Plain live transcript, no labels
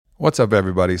What's up,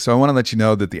 everybody? So I want to let you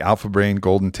know that the Alpha Brain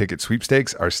Golden Ticket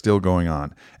sweepstakes are still going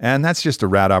on. And that's just a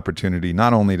rad opportunity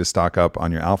not only to stock up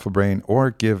on your Alpha Brain or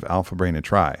give Alpha Brain a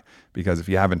try. Because if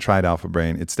you haven't tried Alpha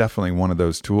Brain, it's definitely one of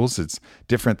those tools. It's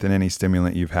different than any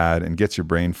stimulant you've had and gets your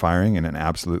brain firing in an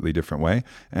absolutely different way.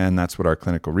 And that's what our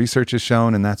clinical research has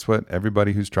shown. And that's what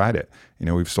everybody who's tried it. You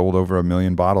know, we've sold over 1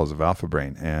 million bottles of Alpha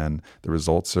Brain and the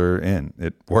results are in.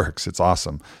 It works. It's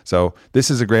awesome. So this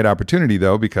is a great opportunity,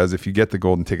 though, because if you get the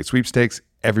Golden Ticket sweepstakes,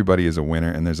 everybody is a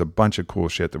winner. And there's a bunch of cool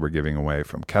shit that we're giving away,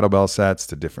 from kettlebell sets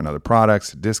to different other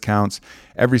products, to discounts.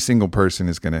 Every single person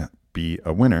is going to be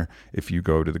a winner if you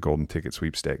go to the Golden Ticket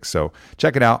sweepstakes. So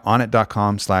check it out,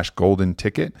 onnit.com/golden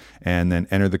ticket, and then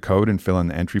enter the code and fill in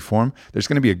the entry form. There's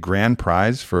going to be a grand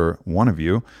prize for one of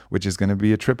you, which is going to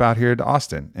be a trip out here to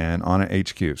Austin and Onnit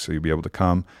HQ. So you'll be able to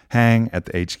come hang at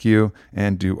the HQ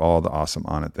and do all the awesome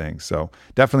Onnit things. So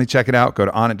definitely check it out. Go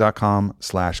to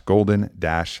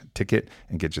onnit.com/golden-ticket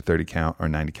and get your 30 count or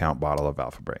 90 count bottle of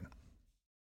Alpha Brain.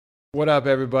 What up,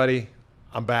 everybody?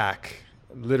 I'm back.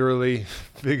 Literally,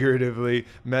 figuratively,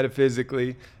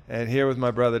 metaphysically, and here with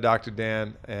my brother, Dr.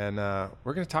 Dan, and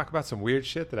we're going to talk about some weird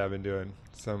shit that I've been doing,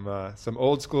 some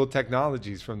old school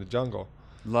technologies from the jungle.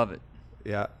 Love it.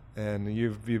 Yeah, and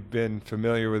you've been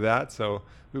familiar with that, so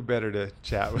who better to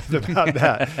chat with about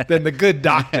that than the good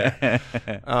doctor?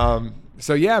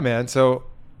 So yeah, man. So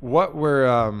what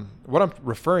I'm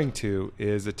referring to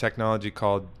is a technology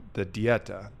called the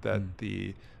dieta that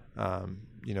the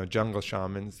jungle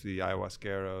shamans, the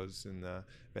ayahuasqueros and the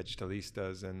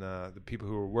vegetalistas and the people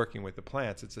who are working with the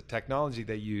plants. It's a technology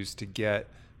they use to get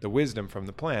the wisdom from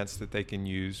the plants that they can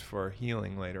use for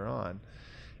healing later on.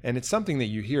 And it's something that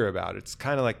you hear about. It's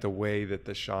kind of like the way that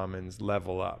the shamans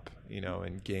level up,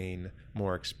 and gain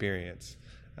more experience.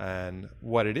 And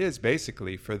what it is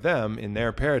basically for them in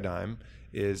their paradigm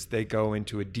is they go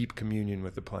into a deep communion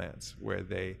with the plants, where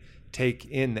they take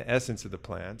in the essence of the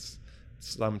plants,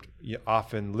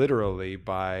 often literally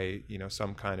by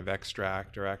some kind of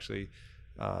extract or actually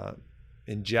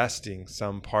ingesting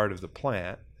some part of the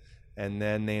plant, and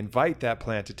then they invite that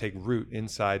plant to take root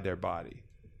inside their body.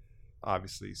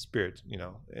 Obviously, spirit,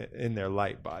 in their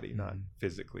light body, not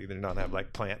physically. They don't have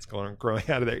like plants growing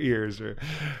out of their ears or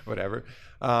whatever.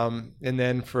 And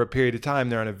then for a period of time,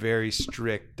 they're on a very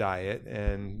strict diet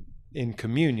and in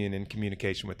communion and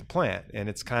communication with the plant. And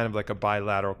it's kind of like a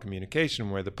bilateral communication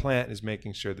where the plant is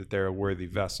making sure that they're a worthy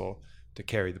vessel to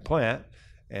carry the plant,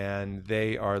 and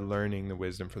they are learning the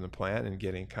wisdom from the plant and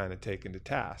getting kind of taken to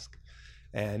task.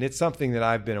 And it's something that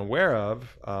I've been aware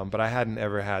of, but I hadn't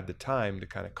ever had the time to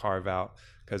kind of carve out,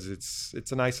 because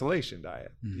it's an isolation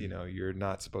diet. You're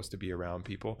not supposed to be around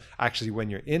people. Actually, when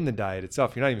you're in the diet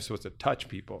itself, you're not even supposed to touch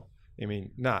people. I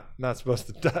mean, not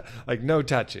supposed to, like no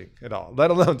touching at all, let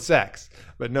alone sex,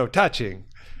 but no touching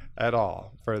at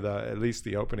all for at least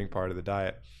the opening part of the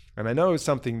diet. And I know it was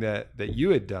something that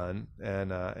you had done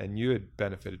and you had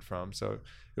benefited from. So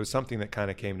it was something that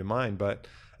kind of came to mind. But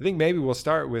I think maybe we'll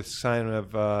start with kind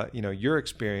of, your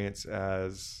experience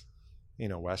as,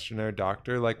 Westerner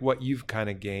doctor, like what you've kind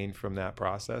of gained from that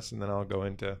process. And then I'll go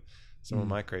into some of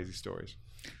my crazy stories.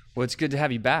 Well, it's good to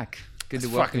have you back. Good to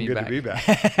welcome you back. Good to be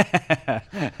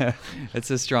back. It's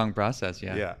a strong process,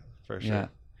 yeah. Yeah, for sure. Yeah.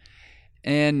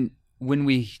 And when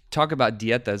we talk about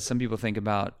dietas, some people think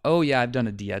about, oh yeah, I've done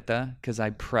a dieta because I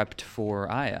prepped for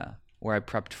Aya, or I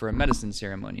prepped for a medicine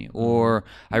ceremony, or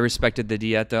I respected the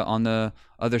dieta on the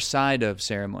other side of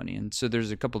ceremony. And so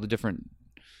there's a couple of different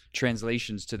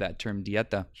translations to that term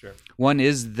dieta. Sure. One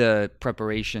is the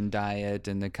preparation diet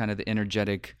and the kind of the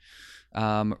energetic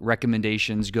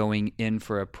recommendations going in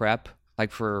for a prep.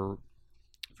 Like for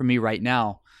me right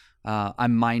now,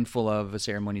 I'm mindful of a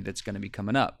ceremony that's going to be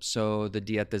coming up. So the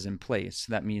dieta is in place.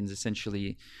 That means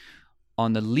essentially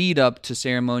on the lead up to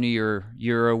ceremony,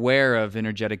 you're aware of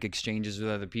energetic exchanges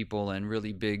with other people and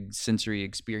really big sensory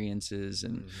experiences,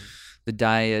 and the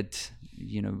diet,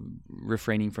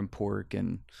 refraining from pork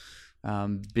and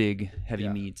big heavy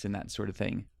meats and that sort of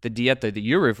thing. The dieta that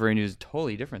you're referring to is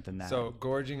totally different than that. So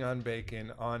gorging on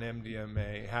bacon, on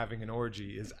MDMA, having an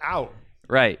orgy is out.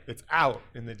 Right. It's out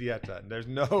in the dieta. There's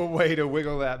no way to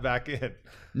wiggle that back in.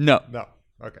 No.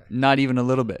 Okay. Not even a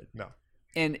little bit. No.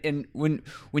 And when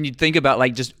you think about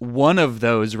like just one of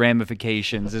those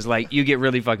ramifications is like you get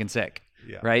really fucking sick.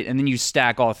 Yeah. Right. And then you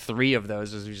stack all three of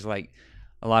those, is just like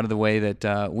a lot of the way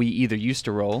that we either used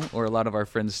to roll or a lot of our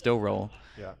friends still roll.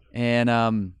 Yeah. And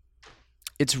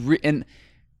and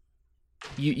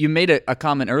you made a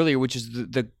comment earlier, which is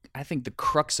I think the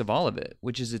crux of all of it,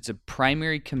 which is it's a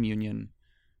primary communion.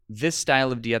 This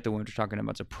style of dieta, when we're talking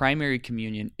about, it's a primary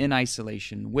communion in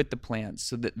isolation with the plants,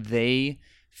 so that they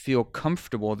feel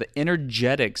comfortable, the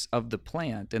energetics of the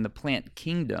plant and the plant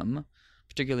kingdom,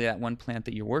 particularly that one plant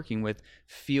that you're working with,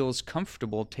 feels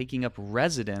comfortable taking up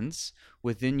residence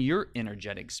within your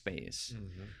energetic space.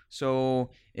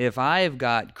 So if I've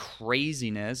got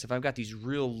craziness, if I've got these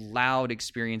real loud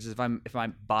experiences, if my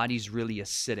body's really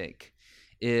acidic,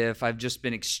 if I've just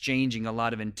been exchanging a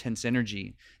lot of intense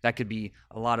energy, that could be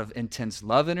a lot of intense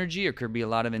love energy, or could be a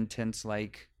lot of intense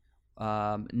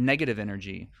negative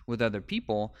energy with other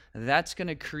people, that's going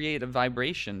to create a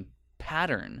vibration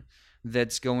pattern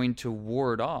that's going to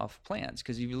ward off plants.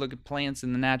 Because if you look at plants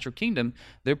in the natural kingdom,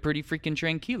 they're pretty freaking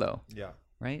tranquilo. Yeah.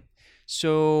 Right?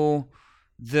 So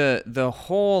the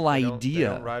whole idea...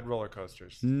 They don't ride roller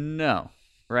coasters. No.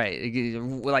 Right.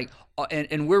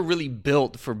 And we're really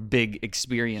built for big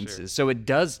experiences. Sure. So it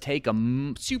does take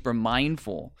a super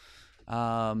mindful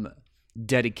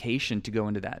dedication to go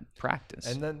into that practice.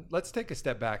 And then let's take a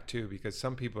step back too, because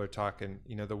some people are talking,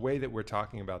 the way that we're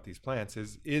talking about these plants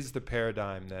is the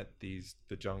paradigm that the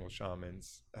jungle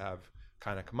shamans have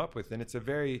kind of come up with. And it's a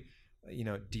very,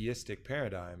 deistic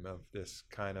paradigm of this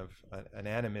kind of an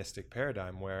animistic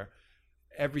paradigm where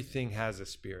everything has a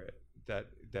spirit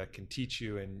that can teach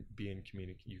you and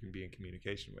you can be in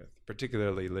communication with,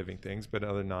 particularly living things, but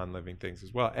other non-living things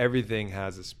as well. Everything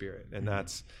has a spirit, and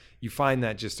you find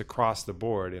that just across the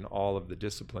board in all of the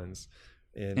disciplines,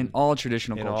 in all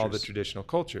traditional cultures. In all the traditional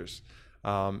cultures.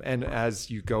 And as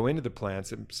you go into the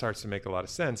plants, it starts to make a lot of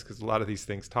sense, because a lot of these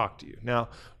things talk to you. Now,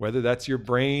 whether that's your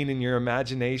brain and your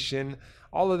imagination,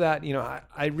 all of that,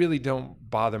 I really don't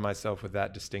bother myself with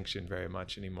that distinction very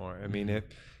much anymore. I mean,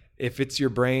 if it's your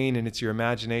brain and it's your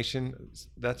imagination,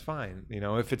 that's fine.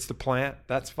 If it's the plant,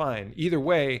 that's fine. Either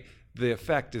way, the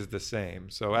effect is the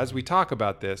same. So as we talk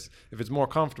about this, if it's more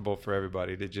comfortable for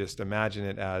everybody to just imagine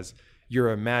it as your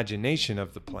imagination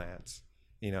of the plants,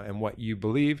 and what you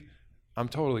believe, I'm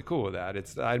totally cool with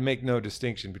that. I make no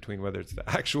distinction between whether it's the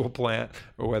actual plant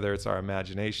or whether it's our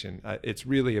imagination. It's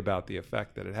really about the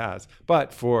effect that it has.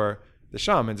 But for the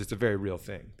shamans, it's a very real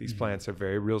thing. These plants are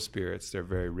very real spirits. They're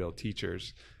very real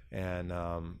teachers. And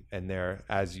they're,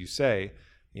 as you say,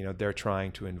 they're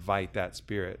trying to invite that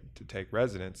spirit to take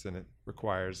residence, and it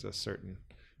requires a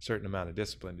certain amount of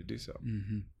discipline to do so.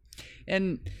 Mm-hmm.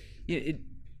 And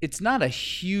it's not a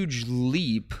huge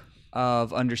leap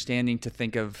of understanding to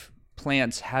think of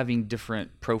plants having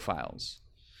different profiles.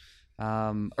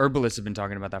 Herbalists have been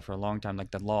talking about that for a long time,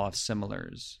 like the law of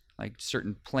similars. Like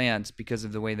certain plants, because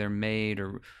of the way they're made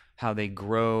or how they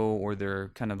grow, or their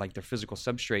kind of like their physical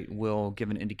substrate, will give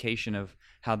an indication of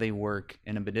how they work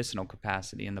in a medicinal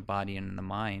capacity in the body and in the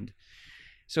mind.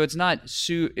 So it's not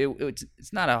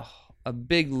it's not a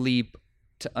big leap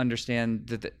to understand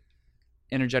that the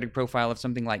energetic profile of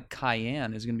something like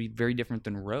cayenne is going to be very different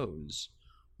than rose,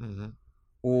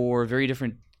 or very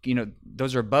different.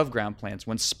 Those are above ground plants.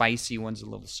 One's spicy, one's a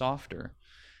little softer.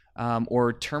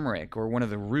 Or turmeric, or one of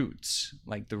the roots,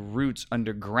 like the roots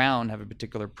underground have a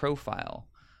particular profile.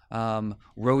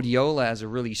 Rhodiola, as a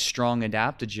really strong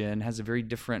adaptogen, has a very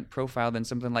different profile than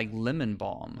something like lemon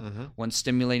balm. One's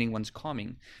stimulating, one's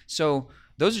calming. So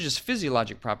those are just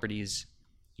physiologic properties.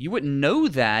 You wouldn't know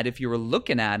that if you were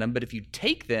looking at them, but if you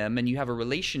take them and you have a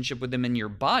relationship with them in your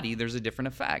body, there's a different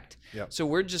effect. Yep. So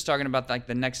we're just talking about like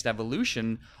the next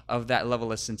evolution of that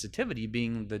level of sensitivity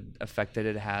being the effect that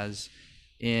it has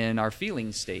in our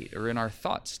feeling state or in our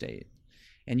thought state.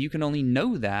 And you can only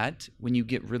know that when you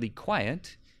get really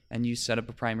quiet and you set up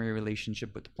a primary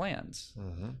relationship with the plants,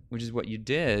 which is what you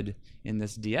did in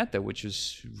this dieta, which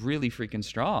was really freaking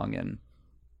strong.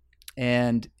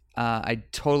 And I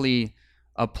totally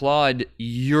applaud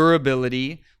your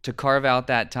ability to carve out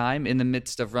that time in the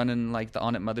midst of running like the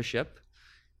On It mothership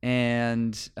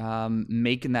and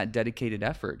making that dedicated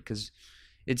effort, because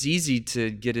it's easy to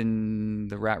get in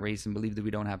the rat race and believe that we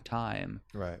don't have time.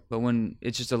 Right. But when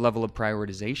it's just a level of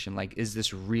prioritization, like, is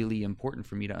this really important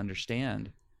for me to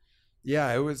understand?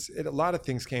 Yeah, a lot of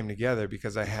things came together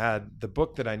because I had the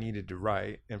book that I needed to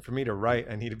write. And for me to write,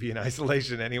 I need to be in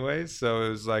isolation anyways. So it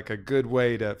was like a good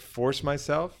way to force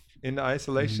myself into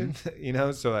isolation,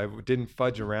 so I didn't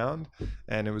fudge around.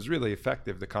 And it was really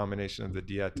effective, the combination of the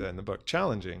dieta and the book.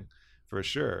 Challenging, for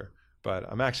sure. But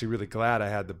I'm actually really glad I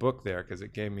had the book there, because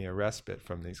it gave me a respite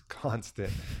from these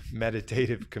constant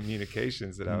meditative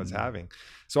communications that I was having.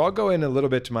 So I'll go in a little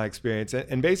bit to my experience.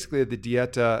 And basically, the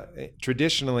dieta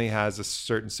traditionally has a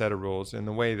certain set of rules. And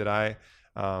the way that I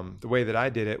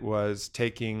did it was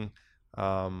taking,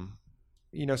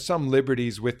 some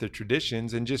liberties with the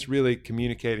traditions and just really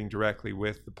communicating directly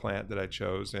with the plant that I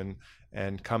chose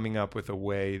and coming up with a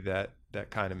way that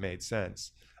kind of made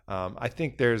sense. I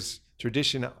think there's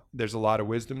tradition, there's a lot of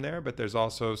wisdom there, but there's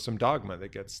also some dogma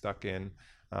that gets stuck in,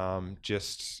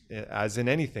 just as in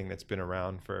anything that's been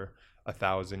around for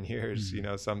 1,000 years. You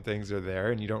know, some things are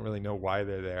there and you don't really know why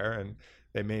they're there, and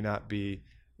they may not be,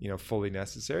 you know, fully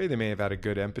necessary. They may have had a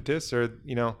good impetus, or,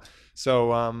 you know, so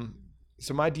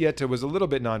my dieta was a little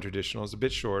bit non-traditional. It was a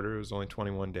bit shorter. It was only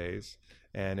 21 days,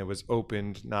 and it was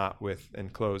opened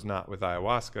and closed not with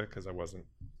ayahuasca, because I wasn't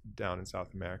down in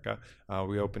South America.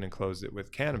 We opened and closed it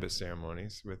with cannabis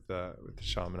ceremonies with the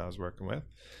shaman I was working with.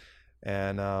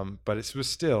 And but it was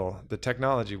still, the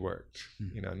technology worked,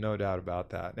 you know, no doubt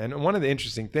about that. And one of the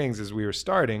interesting things is, we were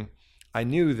starting, I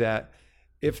knew that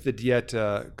if the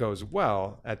dieta goes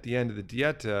well, at the end of the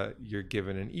dieta, you're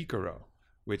given an Icaro,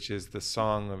 which is the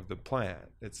song of the plant.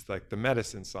 It's like the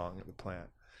medicine song of the plant.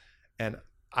 And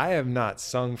I have not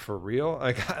sung for real.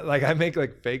 Like I make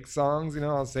like fake songs, you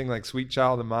know, I'll sing like Sweet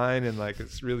Child of Mine in like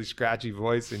this really scratchy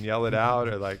voice and yell it out,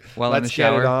 or like Let's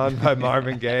Get It On by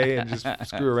Marvin Gaye and just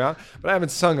screw around. But I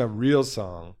haven't sung a real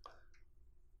song,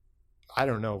 I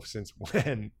don't know since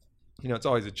when. You know, it's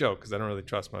always a joke because I don't really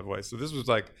trust my voice. So this was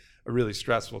like a really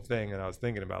stressful thing. And I was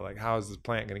thinking about, like, how is this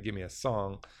plant going to give me a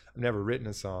song? I've never written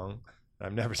a song.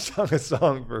 I've never sung a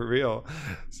song for real.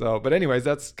 So, but anyways,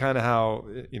 that's kind of how,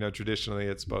 you know, traditionally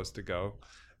it's supposed to go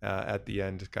at the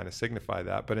end to kind of signify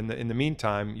that. But in the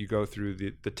meantime, you go through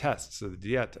the tests of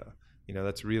the dieta. You know,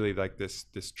 that's really like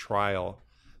this trial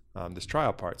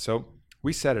part. So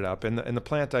we set it up, and the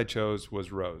plant I chose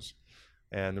was rose.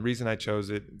 And the reason I chose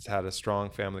it, it's had a strong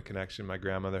family connection. My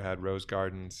grandmother had rose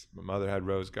gardens. My mother had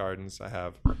rose gardens. I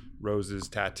have roses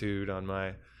tattooed on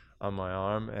my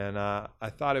arm, and I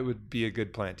thought it would be a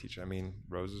good plant teacher. I mean,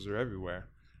 roses are everywhere,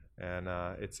 and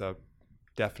it's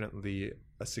definitely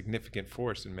a significant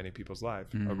force in many people's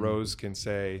lives. A rose can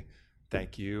say,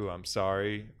 "Thank you, I'm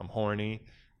sorry, I'm horny,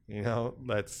 you know,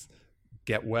 let's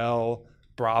get well,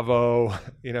 bravo."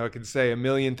 You know, it can say a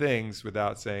million things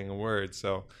without saying a word.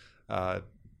 So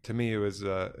to me, it was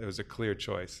a clear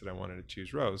choice that I wanted to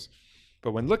choose rose.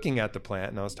 But when looking at the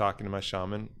plant, and I was talking to my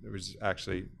shaman, it was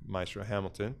actually Maestro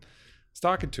Hamilton, I was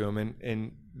talking to him,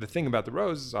 and the thing about the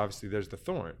rose is, obviously there's the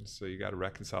thorns. So you got to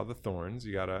reconcile the thorns.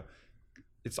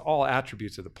 It's all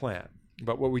attributes of the plant.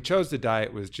 But what we chose to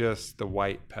diet was just the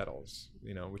white petals,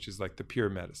 you know, which is like the pure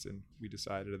medicine, we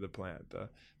decided, of the plant,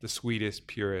 the sweetest,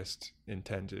 purest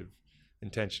intention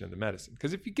of the medicine.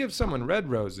 Because if you give someone red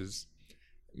roses,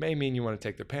 may mean you want to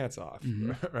take their pants off,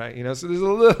 right? You know, so there's a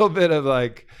little bit of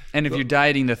like... And if you're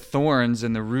dieting the thorns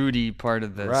and the rooty part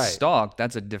of the stalk,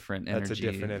 that's a different energy. That's a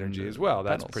different energy as well.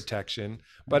 That's protection.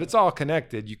 But it's all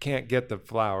connected. You can't get the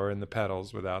flower and the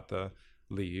petals without the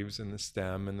leaves and the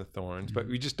stem and the thorns. But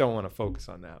we just don't want to focus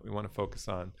on that. We want to focus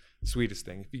on the sweetest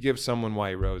thing. If you give someone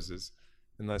white roses,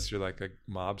 unless you're like a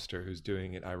mobster who's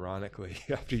doing it ironically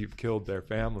after you've killed their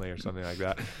family or something like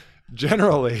that,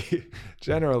 generally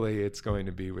it's going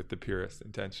to be with the purest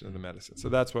intention of the medicine. So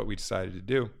that's what we decided to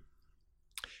do.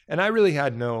 And I really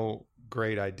had no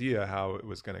great idea how it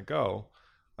was going to go.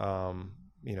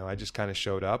 You know, I just kind of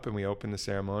showed up, and we opened the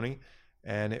ceremony,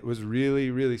 and it was really,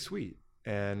 really sweet.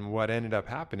 And what ended up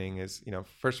happening is, you know,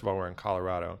 first of all, we're in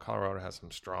Colorado, and Colorado has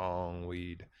some strong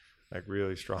weed, like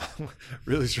really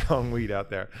strong weed out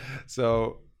there.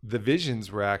 So the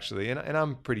visions were actually, and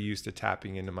I'm pretty used to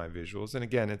tapping into my visuals. And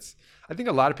again, I think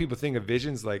a lot of people think of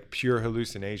visions like pure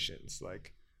hallucinations,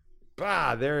 like,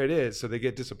 there it is. So they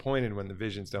get disappointed when the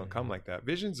visions don't come like that.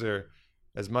 Visions are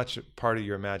as much part of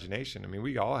your imagination. I mean,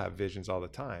 we all have visions all the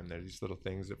time. They're these little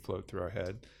things that float through our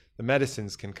head. The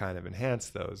medicines can kind of enhance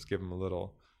those, give them a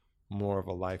little more of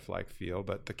a lifelike feel,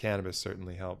 but the cannabis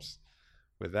certainly helps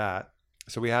with that.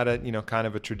 So we had kind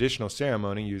of a traditional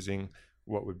ceremony using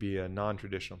what would be a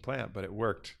non-traditional plant, but it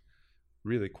worked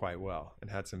really quite well and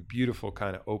had some beautiful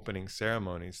kind of opening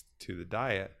ceremonies to the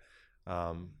diet,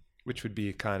 which would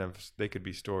be they could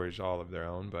be stories all of their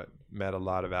own, but met a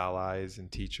lot of allies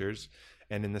and teachers.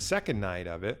 And in the second night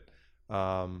of it,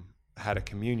 had a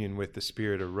communion with the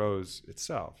spirit of rose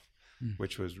itself,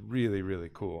 which was really, really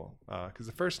cool. Because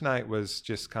the first night was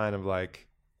just kind of like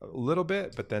a little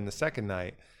bit, but then the second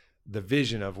night, the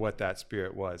vision of what that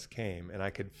spirit came, and I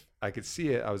could see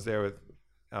it. I was there with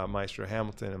Maestro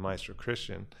Hamilton and Maestro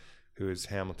Christian, who is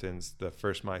Hamilton's, the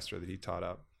first maestro that he taught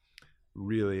up.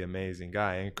 Really amazing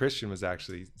guy. And Christian was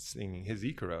actually singing his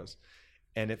Icaros,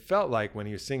 and it felt like when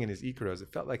he was singing his Icaros,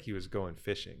 it felt like he was going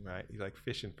fishing, right? He like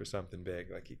fishing for something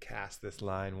big. Like he cast this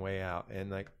line way out,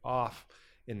 and like off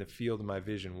in the field of my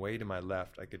vision, way to my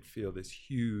left, I could feel this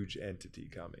huge entity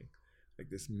coming. Like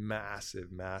this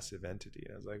massive, massive entity.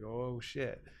 And I was like, oh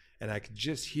shit. And I could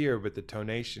just hear with the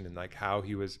tonation and like how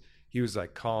he was he was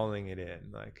like calling it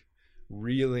in, like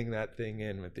reeling that thing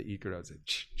in with the econodes,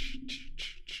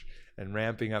 and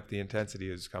ramping up the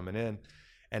intensity as coming in.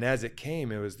 And as it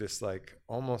came, it was this like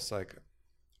almost like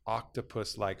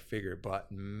octopus-like figure,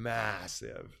 but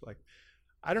massive. Like,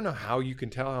 I don't know how you can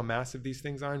tell how massive these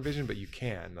things are in vision, but you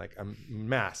can. Like, I'm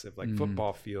massive, like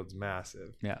football fields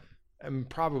massive. Yeah. I'm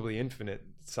probably infinite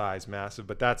size massive,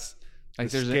 but that's like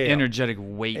the there's scale. an energetic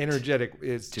weight. Energetic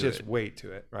is just it. weight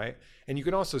to it, right? And you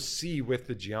can also see with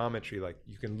the geometry, like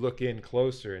you can look in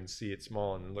closer and see it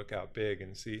small and look out big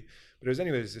and see. But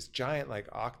there's this giant like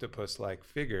octopus-like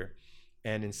figure.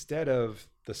 And instead of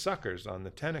the suckers on the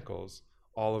tentacles,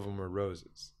 all of them were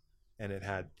roses. And it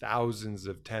had thousands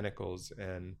of tentacles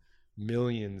and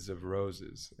millions of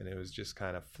roses. And it was just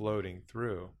kind of floating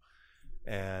through.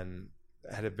 And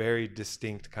had a very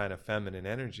distinct kind of feminine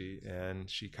energy. And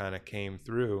she kind of came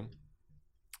through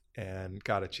and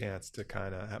got a chance to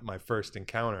kind of have my first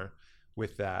encounter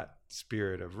with that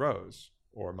spirit of rose,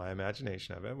 or my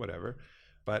imagination of it, whatever.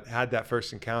 But had that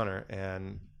first encounter,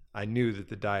 and I knew that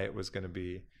the diet was going to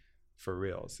be for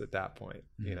reals at that point,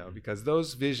 you know, because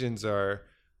those visions are,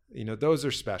 you know, those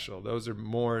are special. Those are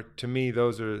more, to me,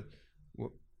 there's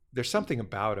something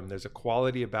about them. There's a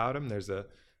quality about them. There's a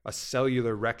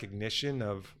cellular recognition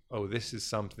of, oh, this is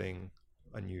something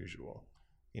unusual.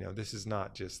 You know, this is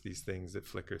not just these things that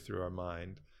flicker through our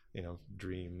mind, you know,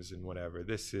 dreams and whatever.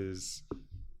 This is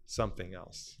something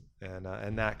else. And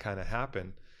that kind of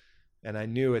happened. And I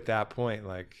knew at that point,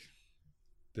 like,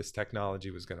 this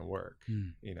technology was going to work,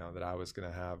 you know, that I was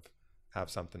going to have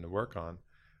something to work on.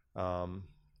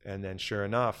 And then sure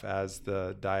enough, as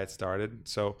the diet started,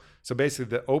 so basically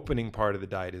the opening part of the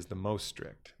diet is the most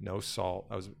strict. No salt.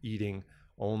 I was eating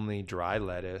only dry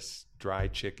lettuce, dry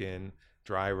chicken,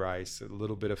 dry rice, a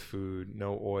little bit of food,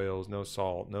 no oils, no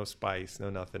salt, no spice, no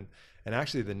nothing. And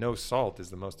actually the no salt is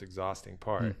the most exhausting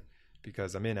part.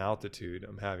 Because I'm in altitude,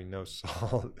 I'm having no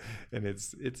salt, and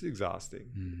it's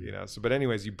exhausting, you know. So, but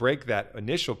anyways, you break that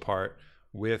initial part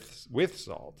with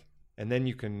salt, and then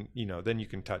you can, you know, then you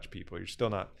can touch people. You're still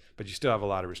not, but you still have a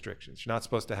lot of restrictions. You're not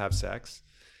supposed to have sex.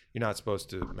 You're not supposed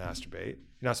to masturbate.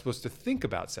 You're not supposed to think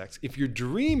about sex. If you're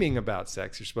dreaming about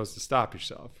sex, you're supposed to stop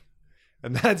yourself.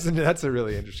 And that's a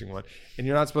really interesting one. And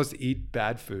you're not supposed to eat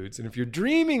bad foods. And if you're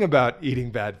dreaming about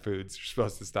eating bad foods, you're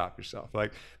supposed to stop yourself.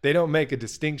 Like, they don't make a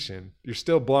distinction. You're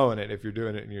still blowing it if you're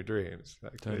doing it in your dreams.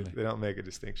 Like, totally. They don't make a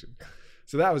distinction.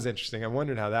 So that was interesting. I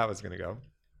wondered how that was going to go.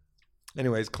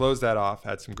 Anyways, closed that off,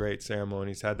 had some great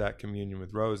ceremonies, had that communion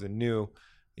with Rose, and knew,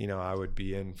 you know, I would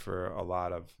be in for a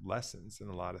lot of lessons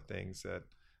and a lot of things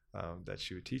that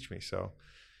she would teach me. So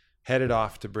headed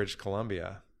off to British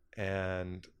Columbia,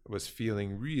 and was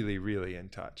feeling really, really in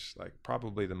touch, like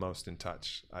probably the most in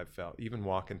touch I've felt. Even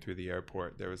walking through the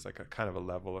airport, there was like a kind of a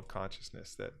level of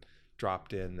consciousness that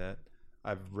dropped in that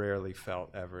I've rarely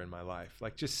felt ever in my life.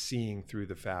 Like just seeing through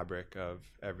the fabric of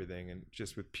everything, and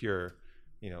just with pure,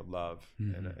 you know, love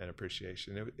and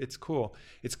appreciation. It's cool.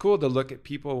 It's cool to look at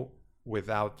people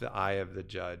without the eye of the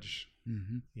judge,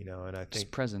 you know, and I think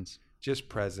just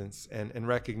presence and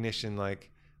recognition,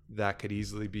 like, that could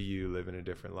easily be you living a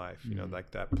different life, you know, like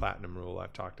that platinum rule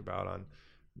I've talked about on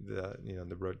the, you know,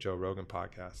 the Joe Rogan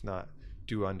podcast, not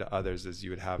do unto others as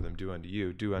you would have them do unto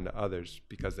you, do unto others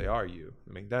because they are you.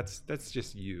 I mean, that's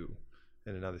just you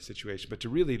in another situation, but to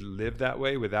really live that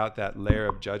way without that layer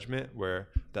of judgment, where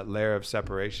that layer of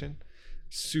separation,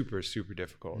 super, super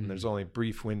difficult. And there's only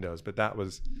brief windows, but that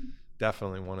was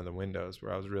definitely one of the windows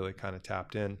where I was really kind of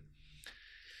tapped in.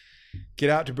 Get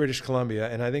out to British Columbia,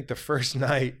 and I think the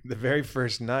very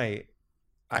first night,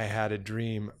 I had a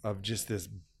dream of just this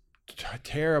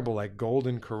terrible, like,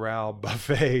 Golden Corral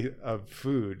buffet of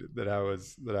food that I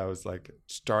was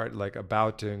like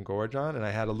about to engorge on, and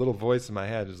I had a little voice in my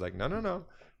head was like, no,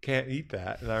 can't eat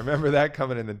that. And I remember that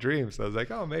coming in the dream, so I was like,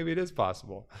 oh, maybe it is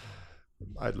possible.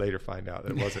 I'd later find out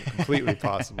that it wasn't completely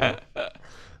possible.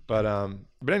 But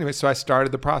anyway, so I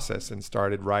started the process and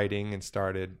started writing and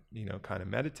started, you know, kind of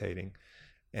meditating.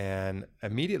 And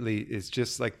immediately it's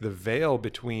just like the veil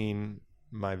between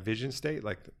my vision state,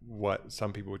 like what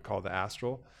some people would call the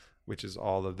astral, which is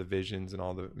all of the visions and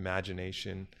all the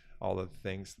imagination, all of the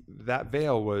things. That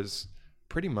veil was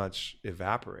pretty much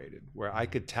evaporated, where I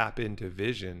could tap into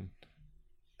vision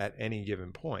at any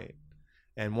given point.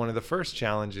 And one of the first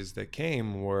challenges that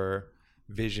came were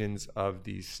visions of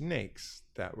these snakes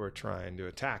that were trying to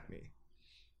attack me.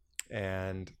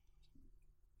 And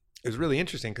it was really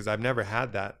interesting because I've never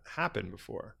had that happen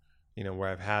before, you know, where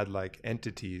I've had like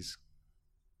entities,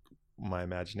 my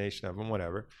imagination of them,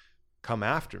 whatever, come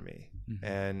after me.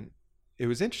 And it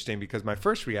was interesting because my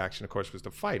first reaction, of course, was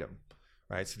to fight them,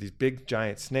 right? So these big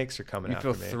giant snakes are coming You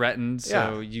after feel me. threatened,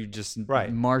 so you just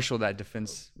marshal that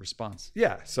defense response.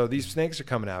 Yeah. So these snakes are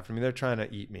coming after me. They're trying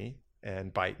to eat me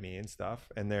and bite me and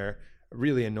stuff. And they're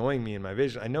really annoying me in my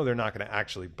vision. I know they're not going to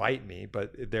actually bite me,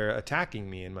 but they're attacking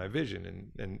me in my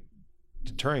vision and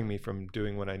deterring me from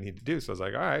doing what I need to do. So I was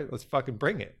like, all right, let's fucking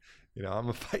bring it. I'm going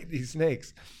to fight these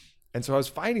snakes. And so I was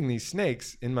fighting these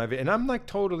snakes in my and I'm like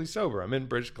totally sober. I'm in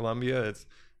British Columbia. It's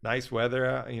nice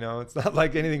weather. It's not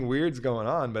like anything weird's going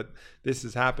on, but this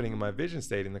is happening in my vision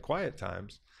state in the quiet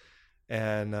times.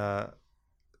 And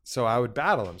so I would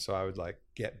battle them. So I would like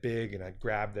get big and I'd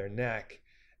grab their neck,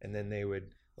 and then they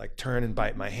would like turn and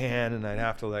bite my hand, and I'd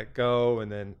have to let go.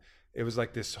 And then it was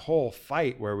like this whole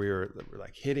fight where we were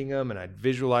like hitting them, and I'd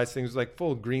visualize things like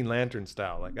full Green Lantern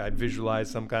style. Like I'd visualize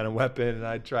some kind of weapon and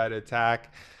I'd try to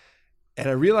attack. And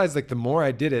I realized like the more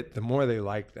I did it, the more they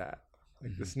liked that.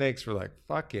 Like the snakes were like,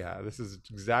 fuck yeah, this is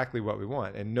exactly what we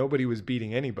want. And nobody was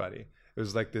beating anybody. It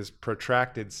was like this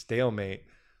protracted stalemate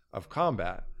of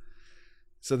combat.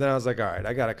 So then I was like, all right,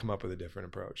 I got to come up with a different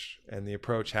approach. And the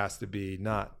approach has to be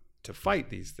not to fight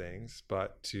these things,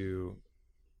 but to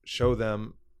show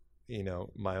them,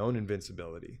 my own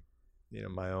invincibility,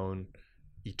 my own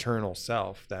eternal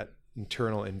self, that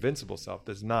internal invincible self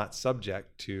that's not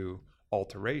subject to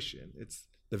alteration. It's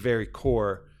the very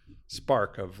core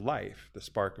spark of life, the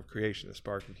spark of creation, the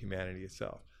spark of humanity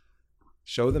itself.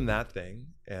 Show them that thing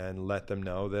and let them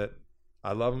know that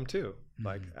I love them too.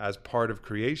 Like as part of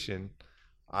creation,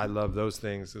 I love those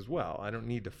things as well. I don't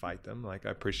need to fight them. Like I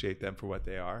appreciate them for what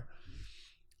they are.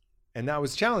 And that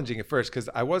was challenging at first because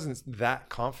I wasn't that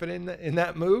confident in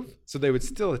that move. So they would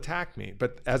still attack me.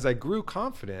 But as I grew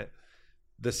confident,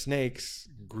 the snakes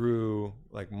grew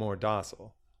like more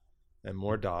docile and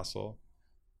more docile,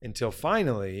 until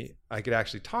finally I could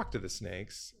actually talk to the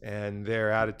snakes, and their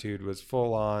attitude was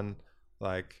full on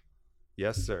like,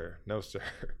 yes, sir, no, sir,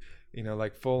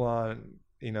 like full on,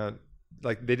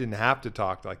 like they didn't have to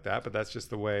talk like that, but that's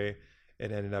just the way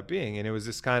it ended up being. And it was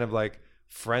this kind of like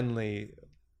friendly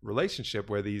relationship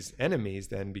where these enemies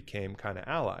then became kind of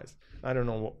allies.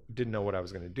 Didn't know what I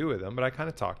was going to do with them, but I kind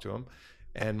of talked to them.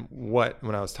 And when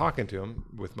I was talking to them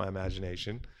with my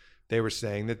imagination, they were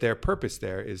saying that their purpose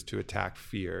there is to attack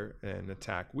fear and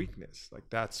attack weakness. Like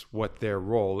that's what their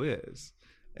role is.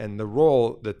 And the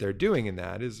role that they're doing in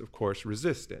that is, of course,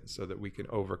 resistance, so that we can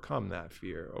overcome that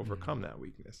fear, overcome that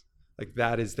weakness. Like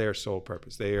that is their sole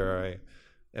purpose. They are a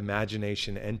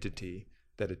imagination entity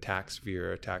that attacks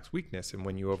fear, attacks weakness. And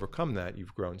when you overcome that,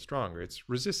 you've grown stronger. It's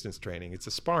resistance training. It's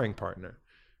a sparring partner,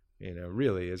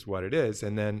 really is what it is.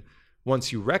 And then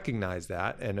once you recognize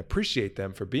that and appreciate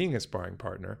them for being a sparring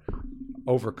partner,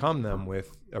 overcome them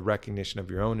with a recognition of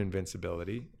your own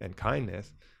invincibility and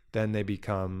kindness, then they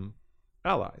become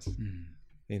allies.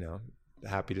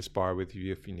 Happy to spar with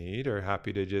you if you need, or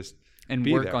happy to just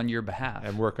be work there. on your behalf.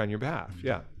 And work on your behalf.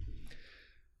 Yeah.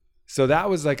 So that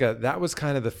was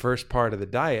kind of the first part of the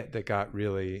diet that got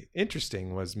really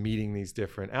interesting, was meeting these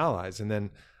different allies. And then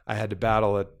I had to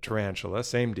battle a tarantula,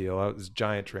 same deal. It was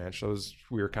giant tarantulas.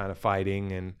 We were kind of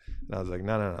fighting, and I was like,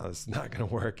 no, this is not going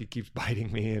to work. He keeps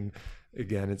biting me. And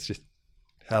again, it's just,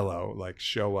 hello, like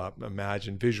show up,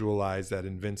 imagine, visualize that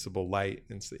invincible light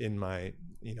in my,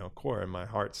 core, in my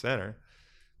heart center,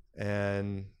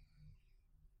 and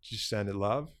just send it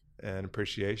love and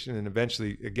appreciation. And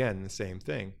eventually, again, the same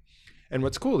thing. And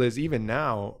what's cool is even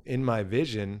now in my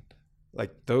vision,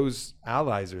 like those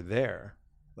allies are there.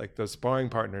 Like those sparring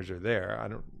partners are there. I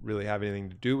don't really have anything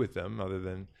to do with them other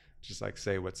than just like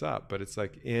say what's up. But it's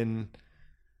like in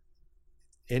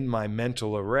my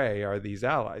mental array are these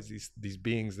allies, these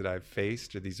beings that I've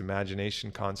faced, or these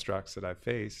imagination constructs that I've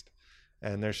faced,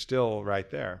 and they're still right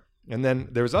there. And then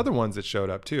there was other ones that showed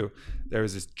up too. There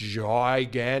was this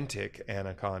gigantic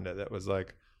anaconda that was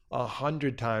like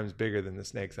 100 times bigger than the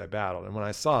snakes I battled. And when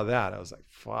I saw that, I was like,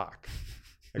 fuck.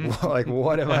 Like,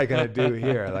 what am I going to do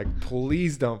here? Like,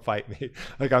 please don't fight me.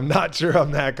 Like, I'm not sure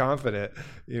I'm that confident,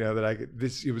 that I could,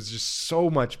 it was just so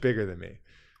much bigger than me.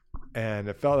 And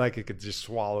it felt like it could just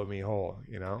swallow me whole,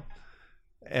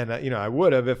 And, I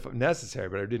would have if necessary,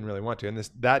 but I didn't really want to. And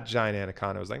that giant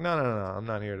anaconda was like, no, I'm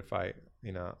not here to fight.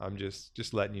 I'm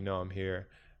just letting you know I'm here.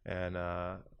 And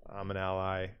I'm an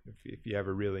ally. If you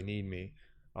ever really need me,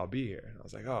 I'll be here. And I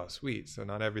was like, oh, sweet. So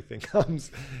not everything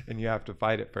comes and you have to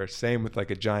fight it first. Same with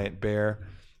like a giant bear.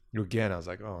 Again, I was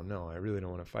like, oh no, I really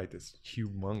don't want to fight this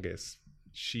humongous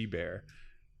she bear.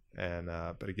 And,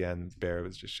 but again, the bear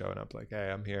was just showing up like, hey,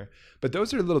 I'm here. But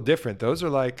those are a little different. Those are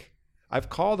like, I've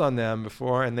called on them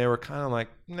before and they were kind of like,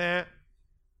 nah,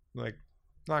 like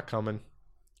not coming,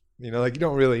 like you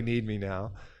don't really need me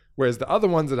now. Whereas the other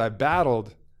ones that I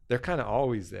battled, they're kind of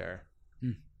always there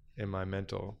Hmm. in my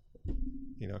mental,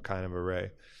 kind of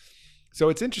array. So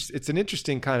it's an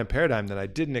interesting kind of paradigm that I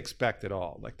didn't expect at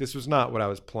all. Like, this was not what I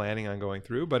was planning on going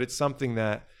through, but it's something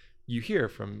that you hear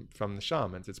from the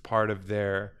shamans. It's part of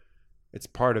their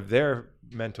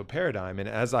mental paradigm. And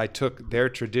as I took their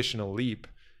traditional leap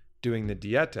doing the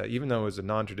dieta, even though it was a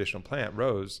non-traditional plant,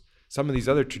 rose, some of these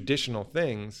other traditional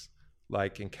things,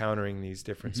 like encountering these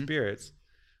different spirits,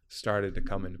 started to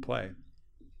come into play.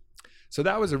 So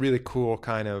that was a really cool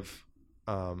kind of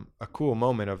a cool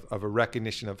moment of a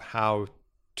recognition of how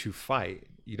to fight.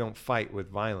 You don't fight with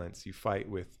violence. You fight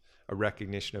with a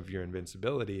recognition of your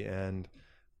invincibility, and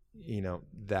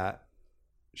that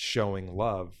showing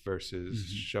love versus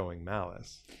showing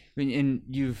malice. I mean, and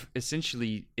you've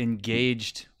essentially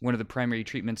engaged one of the primary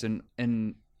treatments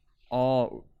in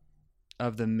all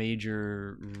of the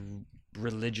major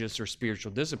religious or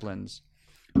spiritual disciplines,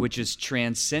 which is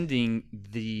transcending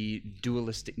the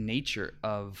dualistic nature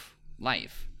of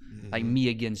life, like me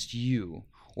against you,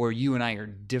 or you and I are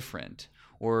different,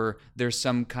 or there's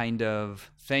some kind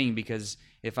of thing, because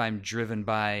if I'm driven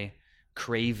by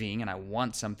craving and I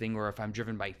want something, or if I'm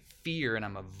driven by fear and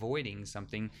I'm avoiding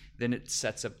something, then it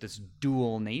sets up this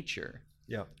dual nature.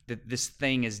 Yeah. That this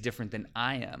thing is different than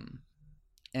I am.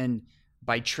 And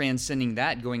by transcending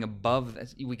that, going above,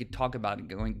 we could talk about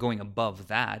it, going above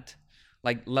that,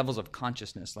 like levels of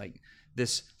consciousness, like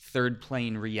this third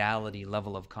plane reality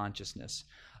level of consciousness,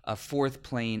 a fourth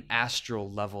plane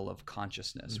astral level of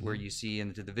consciousness, where you see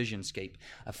into the visionscape,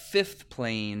 a fifth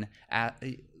plane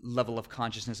level of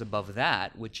consciousness above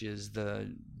that, which is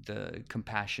the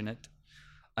compassionate,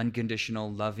 unconditional,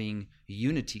 loving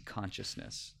unity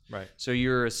consciousness. Right. So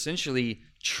you're essentially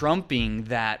trumping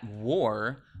that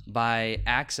war by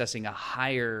accessing a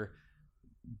higher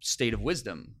state of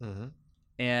wisdom.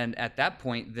 And at that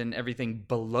point, then everything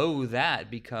below that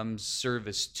becomes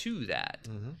service to that.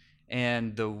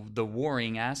 And the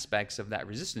warring aspects of that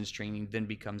resistance training then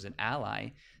becomes an ally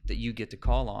that you get to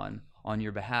call on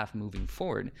your behalf moving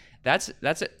forward. That's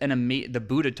the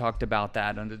Buddha talked about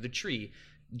that under the tree.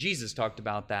 Jesus talked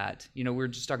about that. We're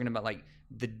just talking about like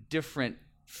the different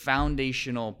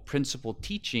foundational principle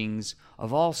teachings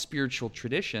of all spiritual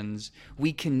traditions.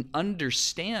 We can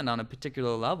understand on a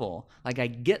particular level. Like, I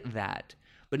get that.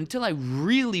 But until I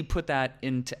really put that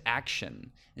into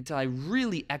action, until I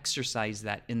really exercise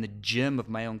that in the gym of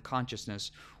my own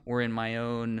consciousness or in my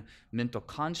own mental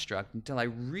construct, until I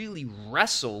really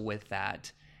wrestle with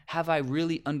that, have I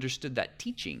really understood that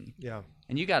teaching? Yeah.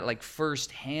 And you got like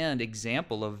firsthand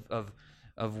example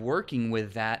of working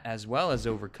with that as well as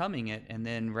overcoming it, and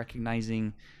then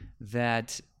recognizing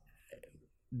that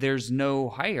there's no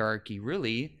hierarchy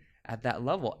really. At that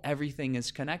level, everything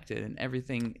is connected, and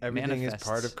everything manifests is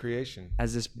part of creation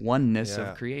as this oneness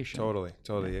of creation. Totally.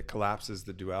 Yeah. It collapses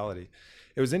the duality.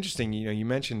 It was interesting, you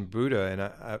mentioned Buddha,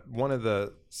 and one of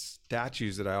the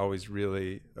statues that I always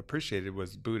really appreciated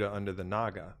was Buddha under the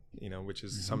Naga, which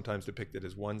is sometimes depicted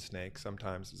as one snake,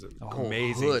 sometimes as an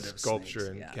amazing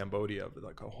sculpture in Cambodia of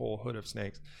like a whole hood of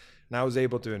snakes. And I was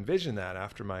able to envision that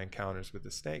after my encounters with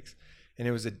the snakes, and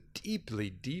it was a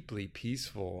deeply, deeply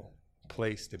peaceful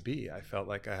place to be. I felt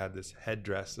like I had this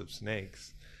headdress of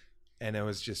snakes, and it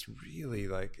was just really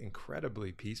like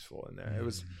incredibly peaceful in there. It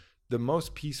was the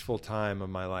most peaceful time of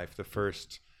my life, the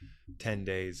first 10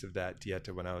 days of that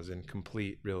dieta, when I was in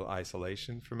complete real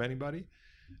isolation from anybody.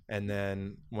 And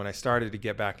then when I started to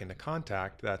get back into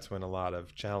contact, that's when a lot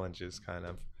of challenges kind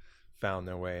of found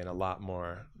their way, and a lot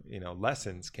more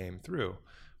lessons came through.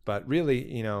 But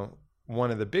really,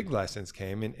 one of the big lessons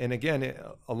came, and again,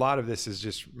 a lot of this is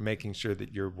just making sure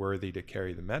that you're worthy to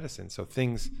carry the medicine. So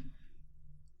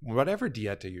whatever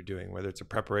dieta you're doing, whether it's a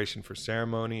preparation for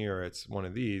ceremony or it's one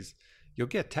of these, you'll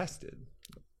get tested.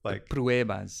 Like the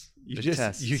pruebas, you the just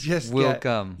tests will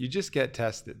come. You just get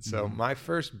tested. So my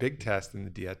first big test in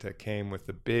the dieta came with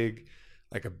a big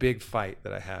fight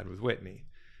that I had with Whitney,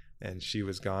 and she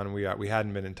was gone. We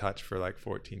hadn't been in touch for like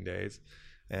 14 days.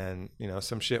 And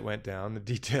some shit went down. The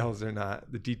details are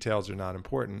not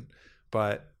important,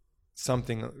 but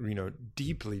something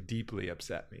deeply, deeply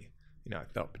upset me. I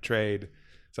felt betrayed.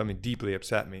 Something deeply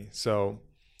upset me. So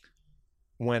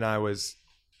when I was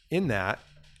in that,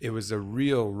 it was a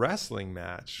real wrestling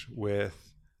match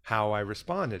with how I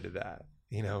responded to that.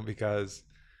 Because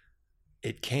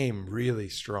it came really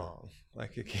strong.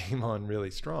 Like, it came on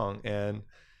really strong, and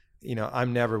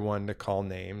I'm never one to call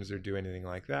names or do anything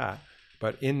like that.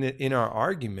 But in our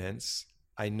arguments,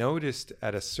 I noticed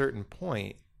at a certain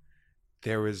point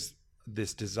there was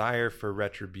this desire for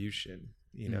retribution,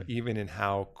 even in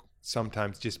how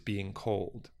sometimes just being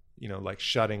cold, like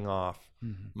shutting off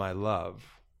my love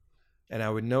And I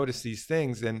would notice these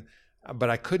things, but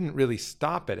I couldn't really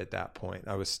stop it at that point.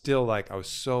 I was still like, I was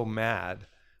so mad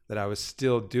that I was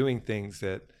still doing things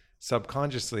that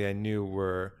subconsciously I knew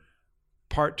were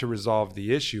part to resolve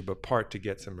the issue, but part to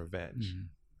get some revenge,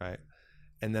 right?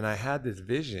 And then I had this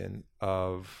vision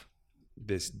of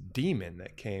this demon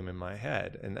that came in my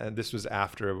head. And this was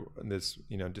after this,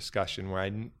 discussion where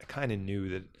I kind of knew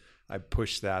that I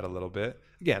pushed that a little bit.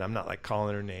 Again, I'm not like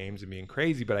calling her names and being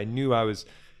crazy, but I knew I was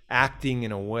acting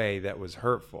in a way that was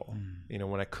hurtful,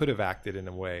 when I could have acted in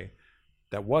a way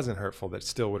that wasn't hurtful, that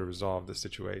still would have resolved the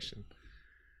situation.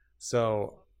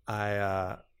 So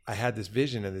I had this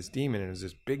vision of this demon, and it was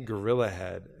this big gorilla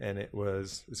head, and it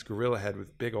was this gorilla head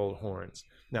with big old horns.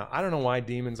 Now, I don't know why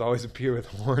demons always appear with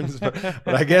horns, but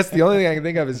I guess the only thing I can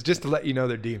think of is just to let you know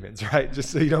they're demons, right? Just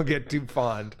so you don't get too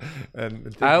fond. And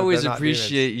think I always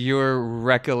appreciate your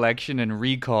recollection and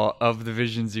recall of the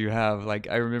visions you have. Like,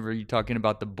 I remember you talking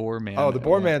about the boar man. Oh, the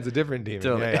boar man's a different demon.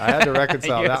 Totally. Yeah, I had to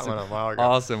reconcile that one a while ago.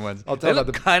 Awesome ones. I'll tell they you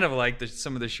look kind of like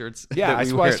some of the shirts. Yeah, that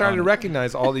we I wear started to on.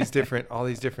 recognize all these different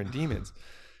demons.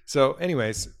 So,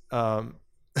 anyways,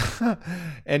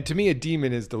 and to me, a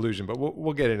demon is delusion, but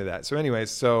we'll get into that. So,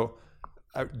 anyways,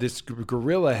 this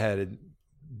gorilla headed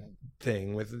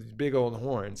thing with big old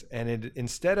horns, and it,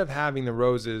 instead of having the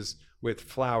roses with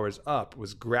flowers up,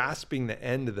 was grasping the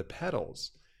end of the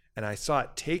petals, and I saw it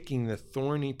taking the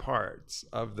thorny parts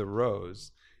of the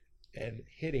rose and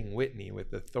hitting Whitney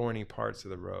with the thorny parts of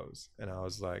the rose. And I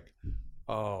was like,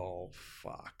 oh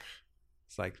fuck,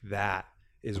 it's like that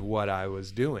is what I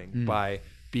was doing by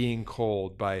being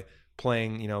cold, by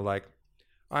playing, like,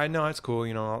 all right, no, it's cool,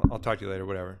 I'll talk to you later,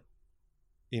 whatever.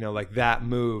 Like that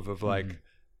move of like,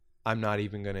 I'm not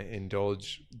even going to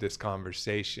indulge this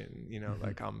conversation,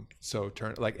 like I'm so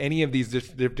turned, like any of these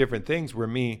different things were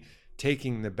me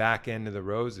taking the back end of the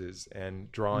roses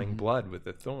and drawing blood with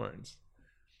the thorns.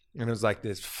 And it was like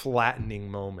this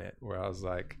flattening moment where I was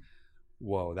like,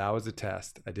 whoa, that was a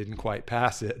test. I didn't quite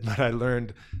pass it, but I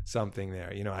learned something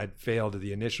there. I'd failed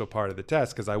the initial part of the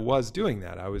test because I was doing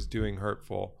that. I was doing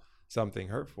something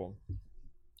hurtful.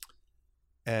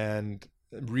 And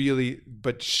really,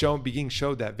 but being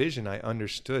showed that vision, I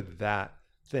understood that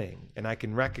thing, and I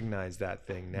can recognize that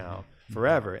thing now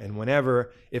forever. And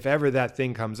if ever that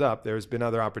thing comes up, there's been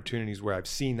other opportunities where I've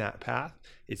seen that path.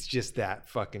 It's just that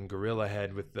fucking gorilla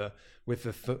head with the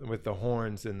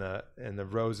horns and the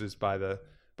roses by the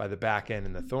back end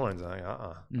and the thorns. I'm like,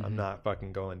 I'm not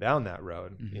fucking going down that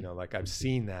road. Like I've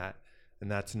seen that,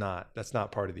 and that's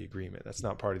not part of the agreement. That's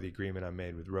not part of the agreement I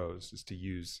made with Rose, is to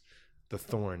use the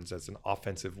thorns as an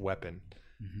offensive weapon.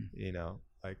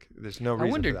 Like there's no reason.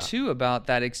 I wonder for that. too about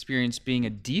that experience being a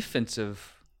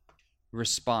defensive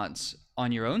response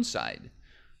on your own side.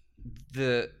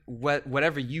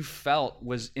 Whatever you felt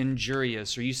was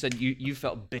injurious, or you said you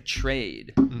felt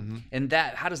betrayed, and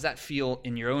that, how does that feel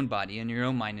in your own body, in your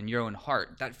own mind, in your own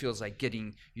heart? That feels like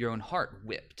getting your own heart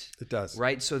whipped. It does,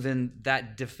 right? So then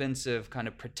that defensive kind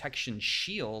of protection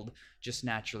shield just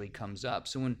naturally comes up.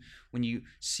 So when you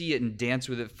see it and dance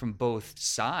with it from both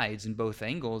sides and both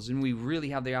angles, and we really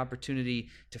have the opportunity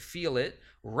to feel it,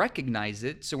 recognize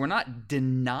it, so we're not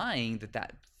denying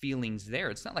that feeling's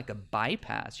there. It's not like a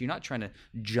bypass. You're not trying to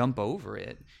jump over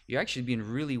it. You're actually being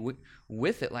really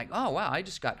with it, like, oh wow, I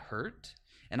just got hurt,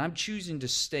 and I'm choosing to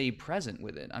stay present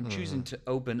with it. I'm choosing to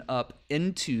open up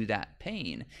into that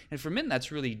pain. And for men,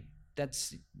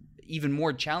 that's even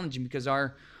more challenging, because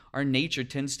our nature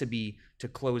tends to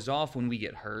close off when we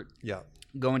get hurt. Yeah.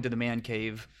 Go into the man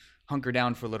cave, hunker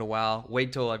down for a little while,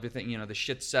 wait till everything, the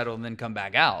shit's settled, and then come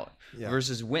back out. Yeah.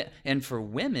 Versus and for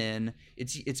women,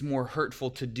 it's more hurtful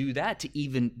to do that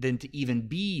than to even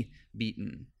be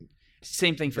beaten.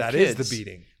 Same thing for kids. That is the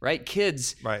beating. Right?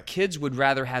 Kids would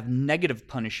rather have negative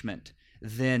punishment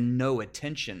than no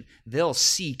attention. They'll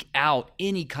seek out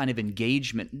any kind of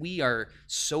engagement. We are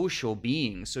social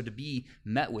beings, so to be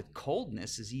met with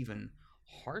coldness is even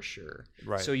harsher.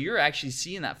 Right. So you're actually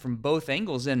seeing that from both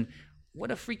angles, and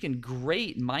what a freaking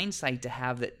great mindset to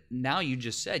have, that now you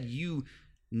just said you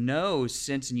know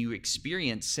since, and you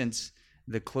experience since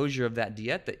the closure of that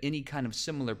diet, that any kind of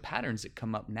similar patterns that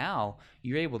come up now,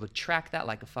 you're able to track that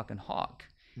like a fucking hawk.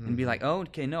 And be like, oh,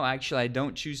 okay, no, actually, I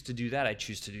don't choose to do that. I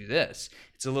choose to do this.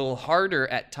 It's a little harder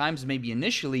at times, maybe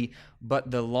initially,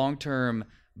 but the long-term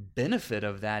benefit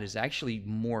of that is actually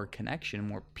more connection,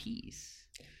 more peace.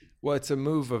 Well, it's a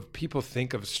move of, people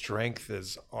think of strength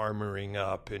as armoring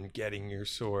up and getting your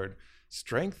sword.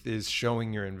 Strength is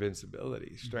showing your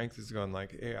invincibility. Strength is going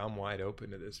like, hey, I'm wide open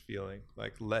to this feeling.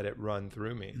 Like, let it run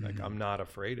through me. Like, I'm not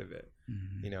afraid of it.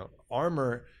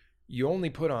 Armor, you only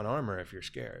put on armor if you're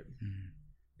scared.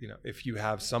 if you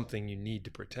have something you need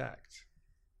to protect,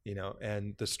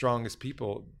 and the strongest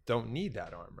people don't need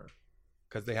that armor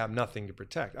because they have nothing to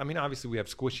protect. I mean, obviously we have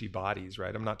squishy bodies,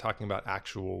 right? I'm not talking about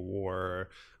actual war or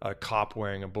a cop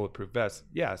wearing a bulletproof vest.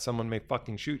 Yeah, someone may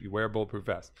fucking shoot you. Wear a bulletproof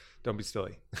vest. Don't be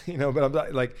silly, but I'm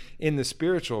not, like, in the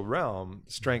spiritual realm,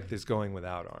 strength is going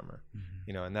without armor,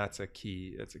 and that's a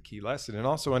key lesson. And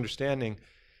also understanding,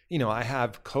 I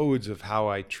have codes of how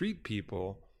I treat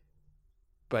people,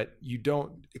 but you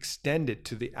don't extend it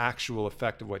to the actual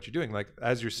effect of what you're doing. Like,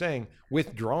 as you're saying,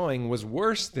 withdrawing was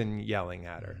worse than yelling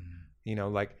at her.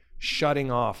 Like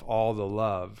shutting off all the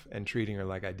love and treating her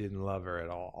like I didn't love her at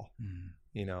all,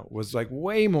 was like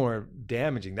way more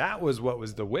damaging. That was what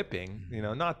was the whipping,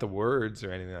 not the words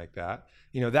or anything like that.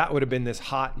 That would have been this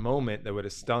hot moment that would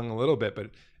have stung a little bit,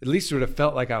 but at least it would have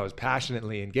felt like I was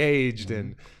passionately engaged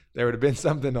and there would have been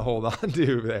something to hold on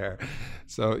to there.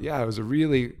 So yeah, it was a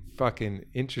really fucking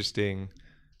interesting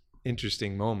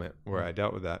moment where I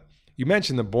dealt with that. You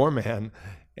mentioned the Boar Man.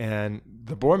 And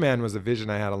the Boar Man was a vision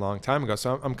I had a long time ago.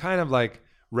 So I'm kind of like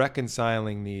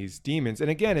reconciling these demons. And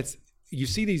again, you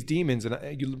see these demons,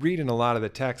 and you read in a lot of the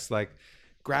text, like,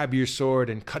 grab your sword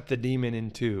and cut the demon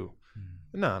in two.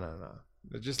 No.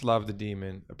 Just love the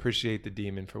demon, appreciate the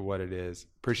demon for what it is,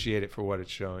 appreciate it for what it's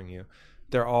showing you.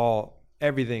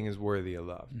 Everything is worthy of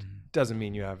love. Doesn't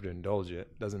mean you have to indulge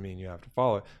it. Doesn't mean you have to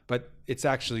follow it. But it's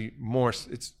actually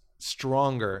it's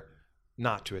stronger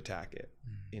not to attack it.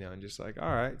 And just like,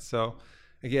 all right. So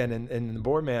again, and the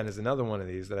Boar Man is another one of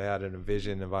these that I had in a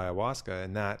vision of ayahuasca,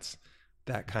 and that's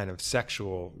that kind of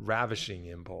sexual ravishing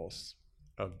impulse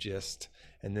of just,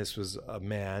 and this was a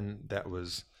man that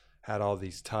had all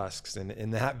these tusks, and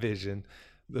in that vision,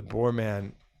 the Boar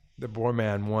Man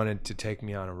wanted to take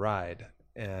me on a ride,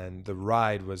 and the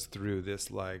ride was through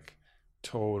this like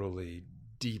totally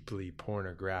deeply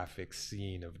pornographic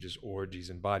scene of just orgies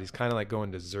and bodies, kind of like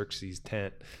going to Xerxes'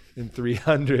 tent in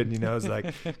 300. It's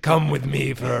like, come with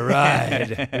me for a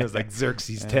ride. And it was like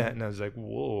Xerxes' tent, and I was like,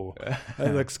 whoa,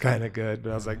 that looks kind of good.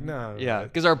 But I was like, no. Yeah,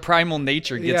 because our primal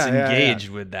nature gets engaged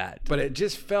with that. But it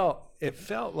just felt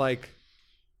like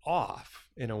off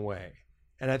in a way.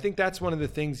 And I think that's one of the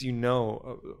things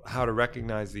how to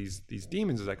recognize these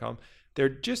demons, as I call them. They're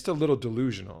just a little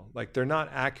delusional. Like, they're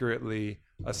not accurately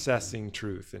assessing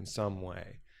truth in some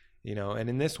way, and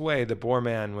in this way the Boar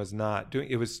Man was not doing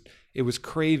it. Was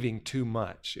craving too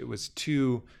much. It was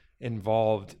too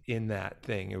involved in that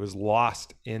thing. It was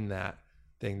lost in that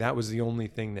thing. That was the only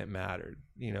thing that mattered.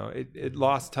 It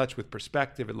lost touch with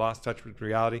perspective. It lost touch with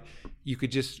reality. You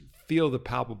could just feel the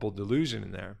palpable delusion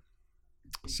in there.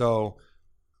 So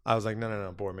I was like,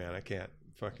 no, Boar Man, I can't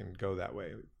fucking go that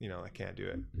way. I can't do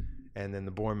it. And then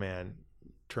the Boar Man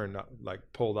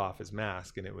pulled off his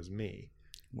mask, and it was me.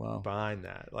 Wow. Behind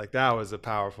that. Like, that was a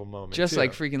powerful moment. Just too.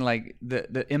 Like freaking like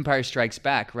the Empire Strikes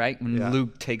Back, right? When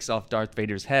Luke takes off Darth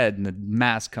Vader's head and the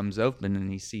mask comes open and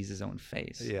he sees his own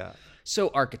face. Yeah. So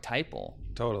archetypal.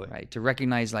 Totally. Right? To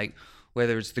recognize, like,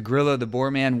 whether it's the gorilla, the Boar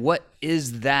Man, what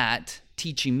is that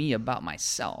teaching me about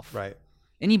myself? Right.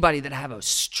 Anybody that I have a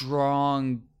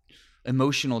strong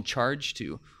emotional charge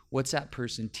to, what's that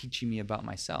person teaching me about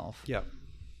myself? Yeah.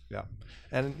 Yeah.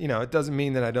 And, it doesn't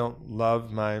mean that I don't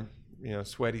love my,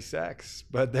 sweaty sex,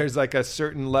 but there's like a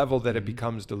certain level that it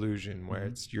becomes delusion,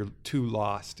 where you're too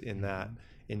lost in that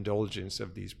indulgence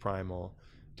of these primal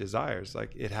desires.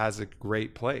 Like, it has a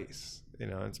great place,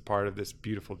 it's part of this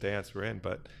beautiful dance we're in,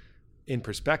 but in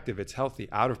perspective, it's healthy.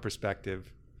 Out of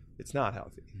perspective, it's not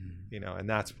healthy, and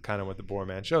that's kind of what the Boar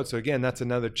Man showed. So again, that's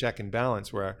another check and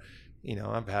balance where,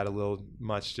 I've had a little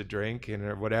much to drink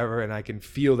or whatever, and I can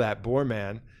feel that Boar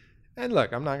Man. And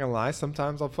look, I'm not gonna lie.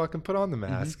 Sometimes I'll fucking put on the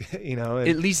mask, And,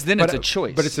 at least then it's a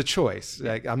choice. But it's a choice.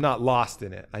 Like, I'm not lost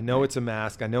in it. I know it's a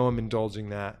mask. I know I'm indulging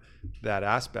that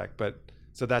aspect. But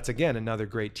so that's again another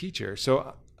great teacher.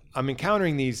 So I'm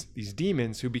encountering these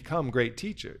demons who become great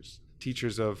teachers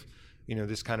of,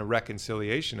 this kind of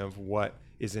reconciliation of what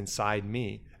is inside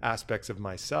me, aspects of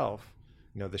myself.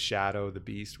 The shadow, the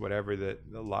beast, whatever, that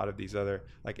a lot of these other,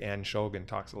 like Anne Shulgin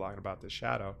talks a lot about the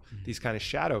shadow, these kind of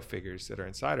shadow figures that are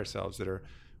inside ourselves that are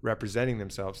representing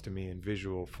themselves to me in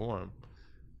visual form.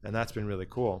 And that's been really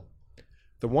cool.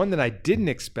 The one that I didn't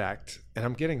expect, and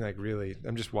I'm getting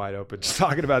I'm just wide open just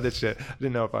talking about this shit. I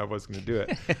didn't know if I was going to do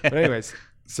it. But anyways,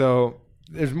 so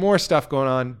there's more stuff going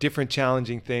on, different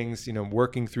challenging things,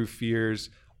 working through fears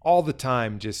all the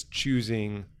time, just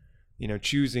choosing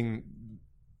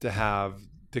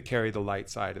to carry the light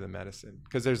side of the medicine,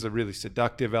 because there's a really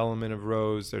seductive element of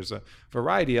rose. There's a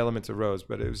variety of elements of rose,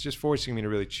 but it was just forcing me to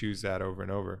really choose that over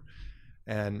and over.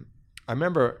 And I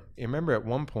remember at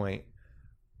one point,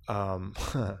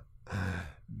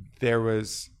 there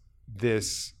was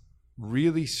this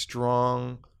really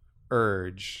strong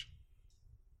urge.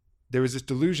 There was this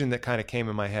delusion that kind of came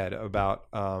in my head about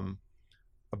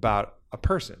a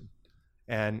person.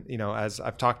 And, you know, as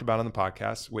I've talked about on the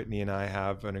podcast, Whitney and I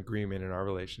have an agreement in our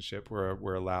relationship where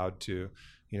we're allowed to,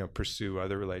 you know, pursue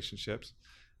other relationships.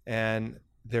 And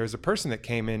there's a person that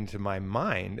came into my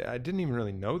mind. I didn't even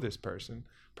really know this person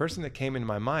that came into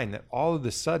my mind that all of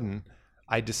a sudden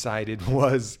I decided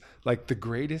was like the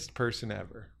greatest person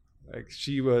ever. Like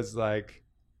she was like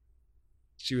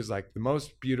the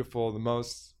most beautiful, the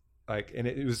most like, and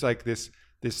it was like this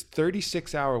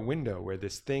 36-hour window where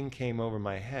this thing came over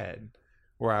my head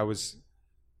where I was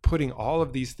putting all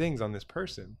of these things on this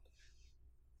person.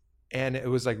 And it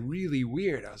was like really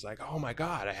weird. I was like, oh my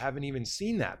God, I haven't even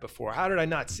seen that before. How did I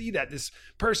not see that? This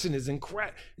person is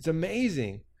incredible. It's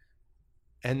amazing.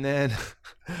 And then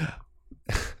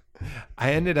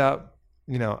I ended up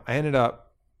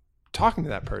talking to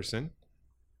that person,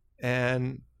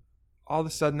 and all of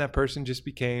a sudden that person just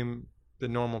became the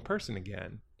normal person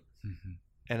again. Mm-hmm.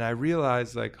 And I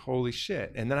realized like, holy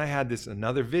shit. And then I had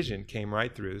another vision came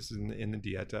right through. This is in the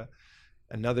Dieta.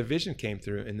 Another vision came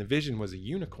through, and the vision was a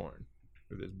unicorn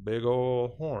with this big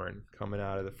old horn coming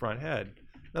out of the front head.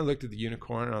 And I looked at the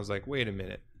unicorn and I was like, wait a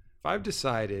minute. If I've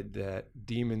decided that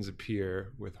demons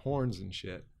appear with horns and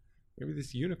shit, maybe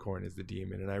this unicorn is the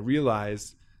demon. And I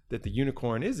realized that the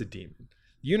unicorn is a demon.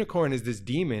 The unicorn is this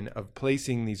demon of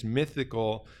placing these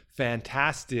mythical,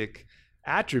 fantastic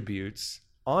attributes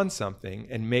on something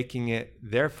and making it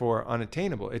therefore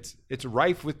unattainable. It's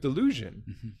rife with delusion.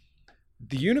 Mm-hmm.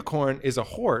 The unicorn is a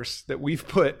horse that we've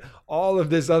put all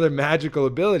of this other magical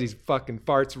abilities, fucking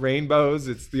farts rainbows.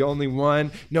 It's the only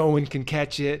one. No one can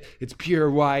catch it. It's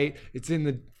pure white. It's in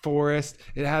the forest.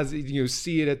 It has, you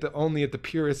see it only at the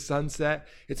purest sunset.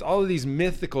 It's all of these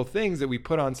mythical things that we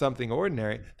put on something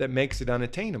ordinary that makes it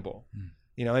unattainable. Mm.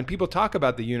 You know, and people talk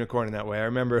about the unicorn in that way. I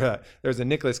remember there's a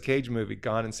Nicolas Cage movie,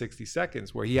 Gone in 60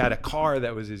 Seconds, where he had a car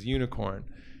that was his unicorn.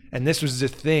 And this was the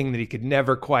thing that he could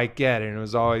never quite get. And it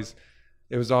was always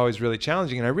really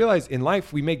challenging. And I realized in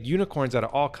life, we make unicorns out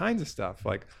of all kinds of stuff.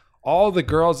 Like all the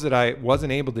girls that I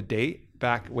wasn't able to date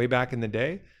way back in the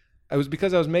day, it was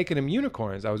because I was making them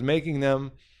unicorns. I was making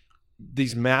them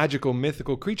these magical,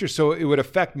 mythical creatures. So it would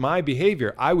affect my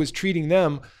behavior. I was treating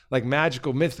them like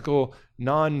magical, mythical,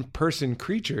 non-person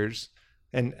creatures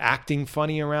and acting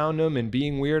funny around them and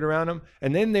being weird around them.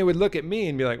 And then they would look at me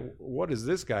and be like, what is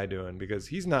this guy doing? Because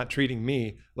he's not treating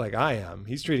me like I am.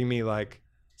 He's treating me like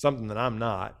something that I'm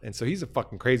not. And so he's a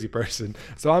fucking crazy person.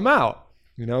 So I'm out.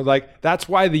 You know, like that's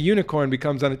why the unicorn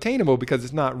becomes unattainable, because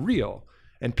it's not real.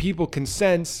 And people can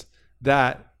sense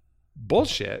that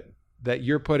bullshit that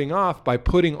you're putting off by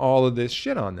putting all of this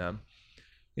shit on them.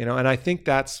 You know, and I think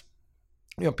that's,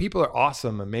 you know, people are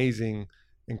awesome, amazing,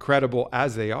 incredible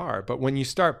as they are. But when you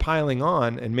start piling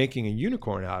on and making a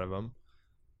unicorn out of them,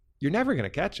 you're never going to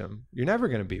catch them. You're never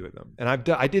going to be with them. And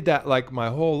I did that like my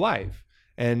whole life.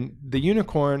 And the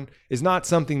unicorn is not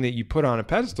something that you put on a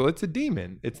pedestal. It's a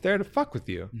demon. It's there to fuck with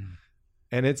you. Mm.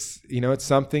 And it's, you know, it's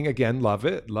something, again, love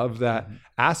it. Love that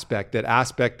aspect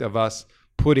of us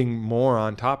putting more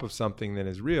on top of something that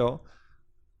is real.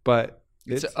 But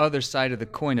it's the other side of the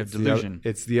coin of delusion.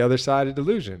 It's the other side of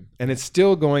delusion. And it's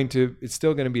still going to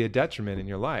be a detriment in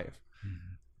your life.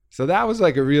 Mm-hmm. So that was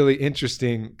like a really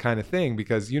interesting kind of thing,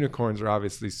 because unicorns are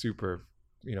obviously super,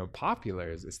 you know, popular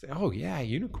as this thing. Oh yeah,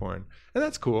 unicorn. And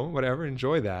that's cool, whatever,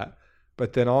 enjoy that.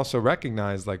 But then also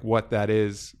recognize like what that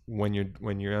is when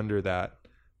you're under that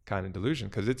kind of delusion,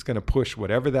 because it's going to push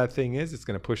whatever that thing is, it's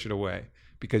going to push it away,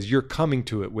 because you're coming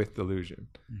to it with delusion.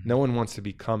 Mm-hmm. No one wants to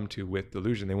be come to with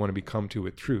delusion. They want to be come to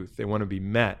with truth. They want to be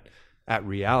met at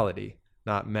reality,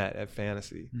 not met at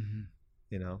fantasy. Mm-hmm.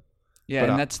 You know? Yeah,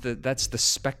 but that's the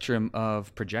spectrum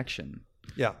of projection.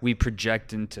 Yeah. We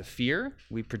project into fear,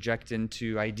 we project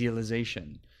into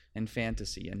idealization and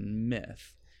fantasy and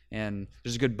myth. And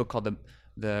there's a good book called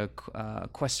the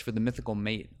Quest for the Mythical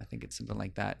Mate. I think it's something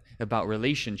like that, about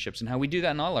relationships and how we do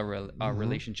that in all our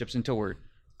relationships until we're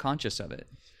conscious of it.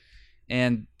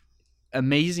 And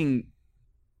amazing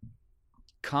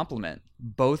compliment,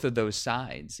 both of those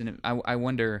sides. And I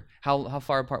wonder how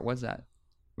far apart was that,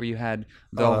 where you had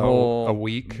the whole a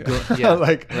week,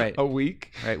 right, a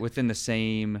week, right, within the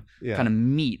same kind of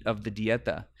meat of the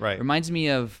dieta. Right, reminds me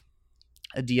of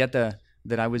a dieta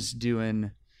that I was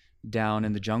doing down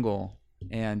in the jungle,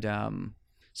 and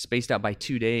spaced out by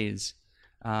 2 days.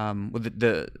 Well,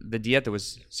 the dieta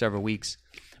was several weeks,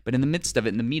 but in the midst of it,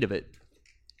 in the meat of it,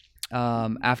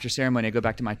 after ceremony, I go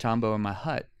back to my tambo in my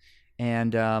hut,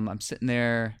 and I'm sitting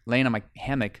there laying on my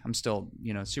hammock. I'm still,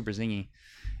 you know, super zingy.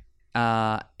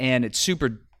 and it's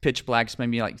super pitch black. It's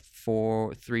maybe like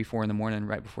 4 in the morning,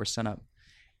 right before sunup.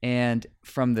 And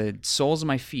from the soles of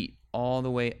my feet all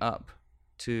the way up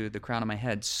to the crown of my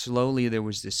head, slowly there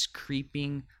was this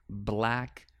creeping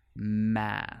black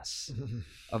mass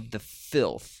of the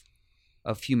filth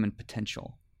of human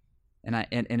potential. And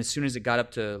as soon as it got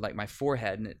up to like my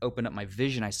forehead and it opened up my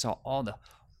vision, I saw all the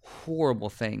horrible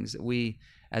things that we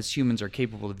as humans are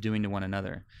capable of doing to one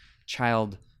another.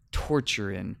 Child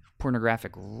torture and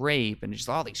pornographic rape and just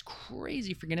all these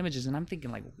crazy freaking images. And I'm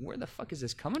thinking, like, where the fuck is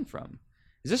this coming from?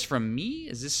 Is this from me?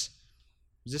 Is this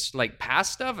like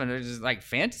past stuff and is this like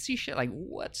fantasy shit? Like,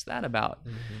 what's that about?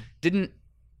 That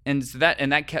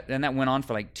went on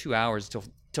for like 2 hours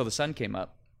till the sun came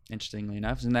up, interestingly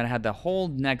enough. And then I had the whole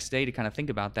next day to kind of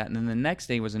think about that. And then the next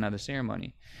day was another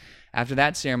ceremony. After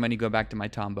that ceremony, go back to my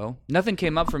tombo. Nothing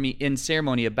came up for me in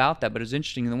ceremony about that, but it was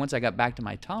interesting. And then once I got back to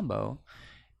my tombo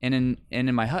and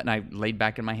in my hut, and I laid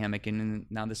back in my hammock, and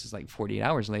now this is like 48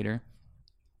 hours later,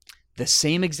 the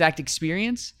same exact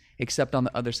experience, except on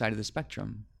the other side of the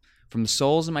spectrum. From the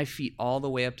soles of my feet all the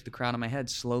way up to the crown of my head,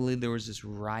 slowly there was this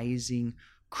rising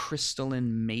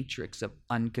crystalline matrix of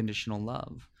unconditional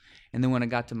love. And then when I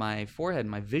got to my forehead,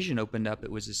 my vision opened up.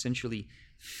 It was essentially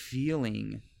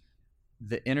feeling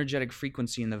the energetic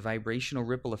frequency and the vibrational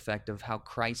ripple effect of how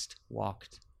Christ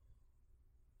walked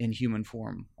in human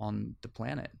form on the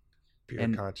planet.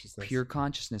 Pure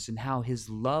consciousness, and how his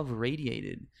love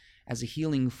radiated as a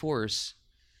healing force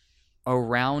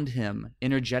around him,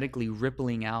 energetically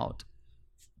rippling out,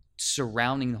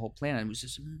 surrounding the whole planet. It was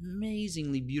this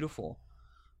amazingly beautiful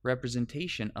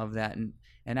representation of that. And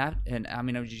I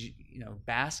mean, I was just,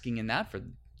 basking in that for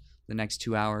the next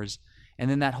 2 hours. And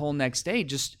then that whole next day,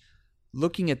 just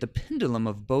looking at the pendulum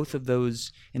of both of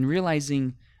those and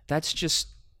realizing that's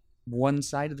just one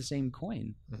side of the same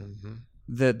coin. Mm-hmm.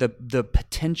 The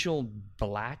potential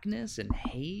blackness and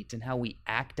hate and how we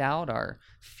act out our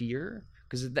fear,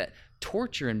 because that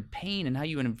torture and pain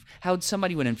and how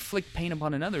somebody would inflict pain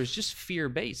upon another is just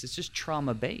fear-based. It's just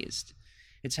trauma-based.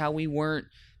 It's how we weren't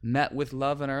met with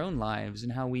love in our own lives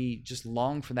and how we just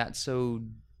long for that so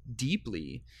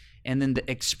deeply. And then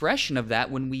the expression of that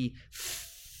when we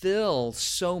fill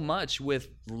so much with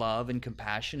love and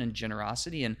compassion and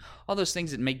generosity and all those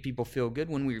things that make people feel good,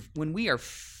 when we are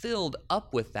filled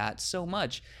up with that so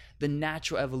much, the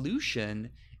natural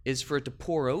evolution is for it to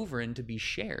pour over and to be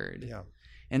shared. Yeah.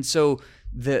 And so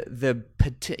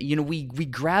we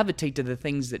gravitate to the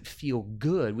things that feel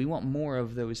good. We want more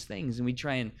of those things, and we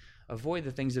try and avoid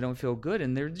the things that don't feel good,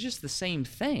 and they're just the same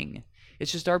thing.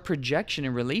 It's just our projection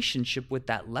and relationship with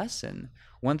that lesson.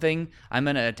 One thing I'm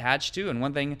going to attach to and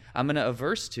one thing I'm going to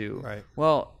averse to. Right.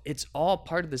 Well, it's all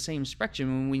part of the same spectrum.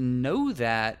 When we know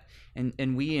that, and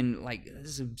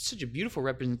this is such a beautiful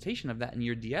representation of that in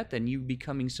your dieta, and you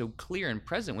becoming so clear and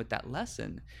present with that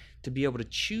lesson to be able to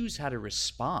choose how to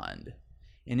respond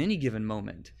in any given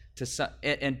moment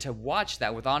and to watch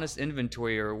that with honest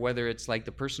inventory, or whether it's like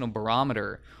the personal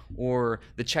barometer or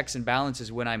the checks and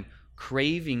balances when I'm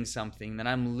craving something that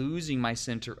I'm losing my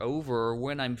center over, or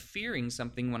when I'm fearing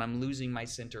something when I'm losing my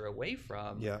center away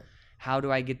from. Yeah. How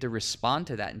do I get to respond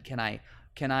to that?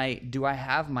 And do I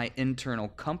have my internal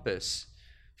compass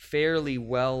fairly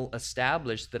well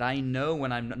established that I know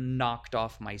when I'm knocked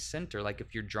off my center? Like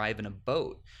if you're driving a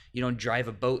boat, you don't drive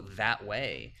a boat that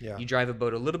way. Yeah. You drive a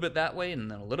boat a little bit that way,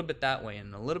 and then a little bit that way,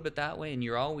 and a little bit that way, and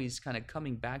you're always kind of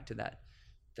coming back to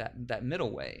that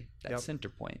middle way, that center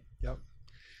point. Yep.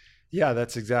 Yeah,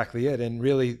 that's exactly it. And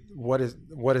really, what is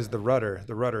the rudder?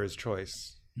 The rudder is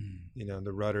choice. Mm.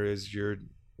 The rudder is your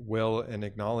will and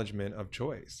acknowledgement of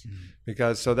choice. Mm.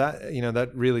 Because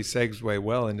that really segues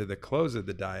well into the close of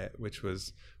the diet, which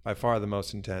was by far the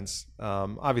most intense.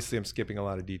 Obviously, I'm skipping a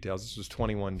lot of details. This was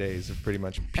 21 days of pretty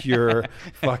much pure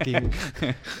fucking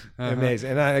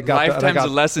amazing. And I got lifetimes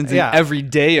of lessons in every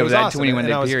day of that awesome.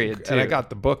 21-day period too. And I got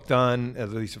the book done, at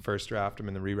least the first draft. I'm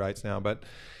in the rewrites now, but.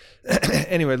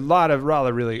 Anyway, a lot of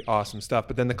really awesome stuff.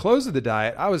 But then the close of the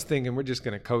diet, I was thinking we're just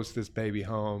going to coast this baby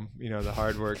home. The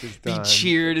hard work is done. Be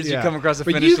cheered as you come across the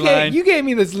finish line. You gave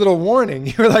me this little warning.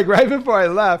 You were like, right before I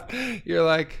left, you're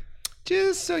like,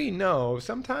 just so you know,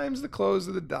 sometimes the close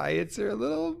of the diets are a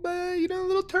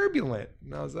little turbulent.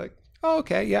 And I was like, oh,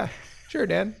 okay, yeah. Sure,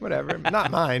 Dan, whatever.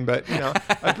 Not mine, but I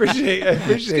appreciate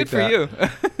it's good that. For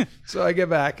you. So I get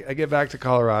back to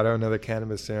Colorado, another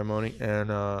cannabis ceremony,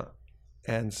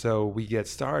 and so we get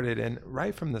started, and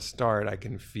right from the start, I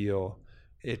can feel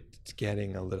it's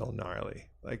getting a little gnarly.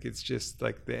 Like it's just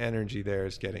like the energy there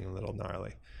is getting a little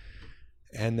gnarly.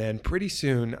 And then pretty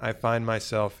soon I find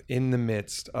myself in the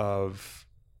midst of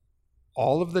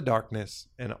all of the darkness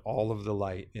and all of the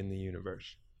light in the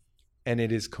universe. And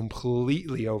it is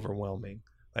completely overwhelming,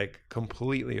 like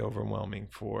completely overwhelming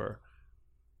for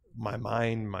my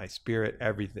mind, my spirit,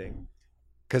 everything.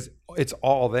 Because it's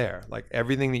all there. Like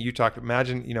everything that you talked,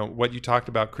 imagine, what you talked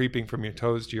about creeping from your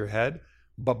toes to your head,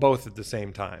 but both at the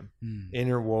same time,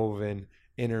 interwoven,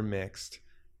 intermixed.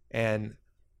 And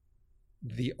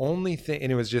the only thing,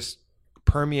 and it was just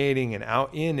permeating and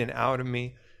out, in and out of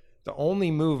me. The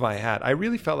only move I had, I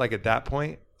really felt like at that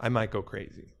point, I might go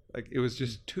crazy. Like it was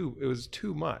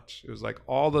too much. It was like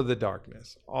all of the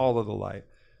darkness, all of the light.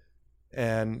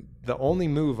 And the only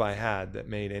move I had that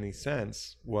made any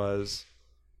sense was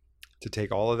to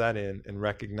take all of that in and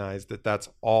recognize that that's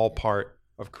all part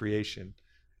of creation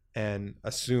and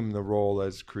assume the role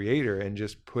as creator and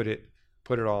just put it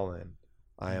all in.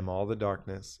 I am all the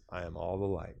darkness. I am all the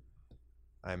light.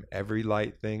 I'm every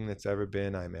light thing that's ever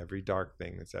been. I'm every dark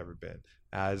thing that's ever been.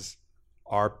 As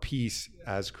our piece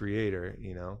as creator,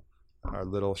 our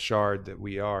little shard that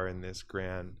we are in this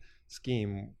grand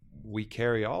scheme, we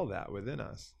carry all that within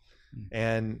us.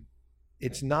 And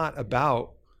it's not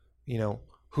about,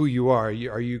 who you are.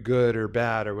 Are you good or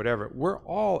bad or whatever? We're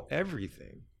all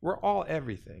everything. We're all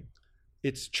everything.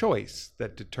 It's choice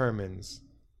that determines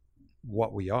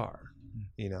what we are.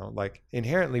 Like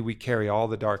inherently we carry all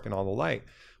the dark and all the light.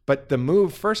 But the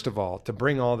move, first of all, to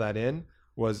bring all that in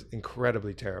was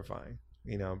incredibly terrifying,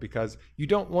 because you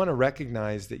don't want to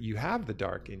recognize that you have the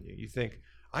dark in you. You think,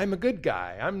 I'm a good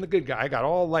guy. I'm the good guy. I got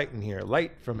all light in here,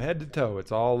 light from head to toe.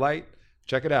 It's all light.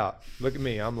 Check it out. Look at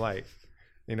me. I'm light.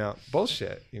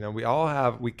 Bullshit.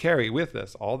 We carry with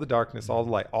us all the darkness, all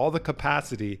the light, all the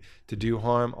capacity to do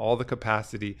harm, all the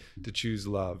capacity to choose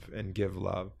love and give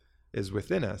love is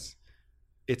within us.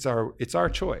 It's our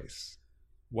choice,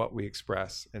 what we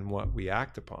express and what we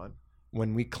act upon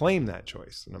when we claim that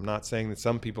choice. And I'm not saying that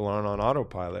some people aren't on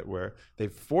autopilot where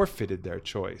they've forfeited their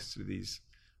choice to these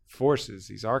forces,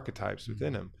 these archetypes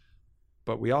within them,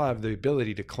 but we all have the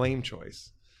ability to claim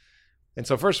choice. And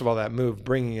so first of all, that move,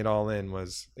 bringing it all in,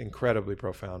 was incredibly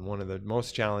profound. One of the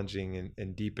most challenging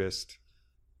and deepest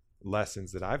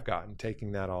lessons that I've gotten,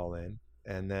 taking that all in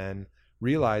and then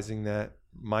realizing that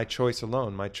my choice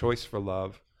alone, my choice for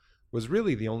love, was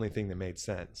really the only thing that made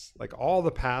sense. Like all the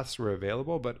paths were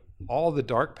available, but all the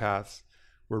dark paths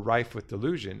were rife with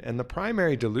delusion. And the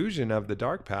primary delusion of the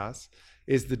dark paths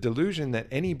is the delusion that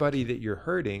anybody that you're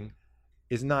hurting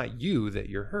is not you that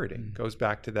you're hurting. Goes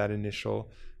back to that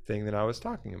initial thing that I was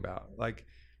talking about. Like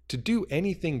to do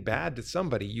anything bad to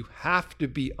somebody, you have to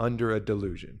be under a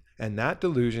delusion. And that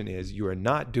delusion is you are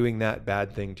not doing that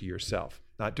bad thing to yourself.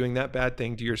 Not doing that bad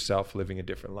thing to yourself, living a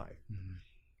different life.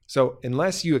 So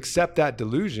unless you accept that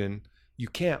delusion, you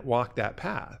can't walk that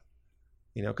path,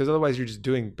 because otherwise you're just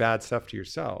doing bad stuff to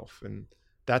yourself. And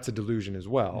that's a delusion as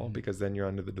well, because then you're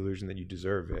under the delusion that you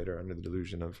deserve it or under the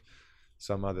delusion of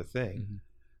some other thing,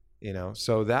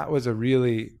 So that was a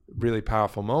really, really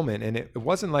powerful moment. And it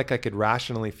wasn't like I could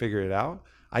rationally figure it out.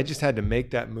 I just had to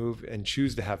make that move and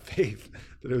choose to have faith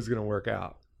that it was going to work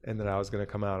out and that I was going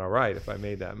to come out all right if I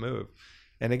made that move.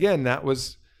 And again,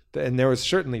 and there was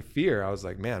certainly fear. I was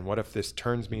like, man, what if this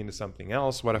turns me into something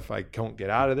else? What if I don't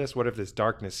get out of this? What if this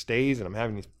darkness stays and I'm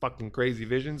having these fucking crazy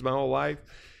visions my whole life?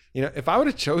 If I would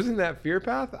have chosen that fear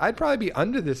path, I'd probably be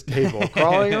under this table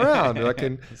crawling around.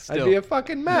 I'd be a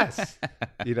fucking mess,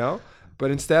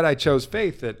 But instead I chose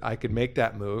faith that I could make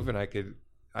that move and I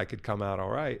could come out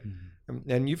all right.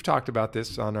 And you've talked about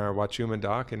this on our Wachuma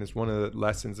doc, and it's one of the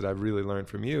lessons that I've really learned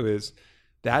from you is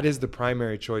that is the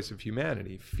primary choice of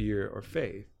humanity, fear or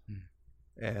faith.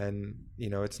 And,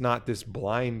 it's not this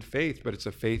blind faith, but it's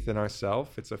a faith in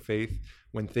ourselves. It's a faith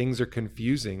when things are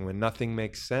confusing, when nothing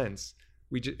makes sense.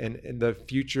 And the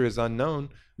future is unknown.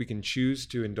 We can choose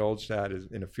to indulge that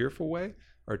in a fearful way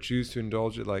or choose to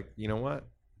indulge it like, you know what?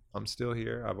 I'm still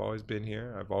here. I've always been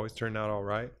here. I've always turned out all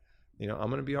right. I'm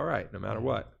going to be all right no matter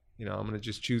what. I'm going to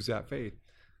just choose that faith.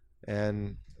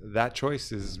 And that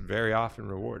choice is very often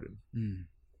rewarded.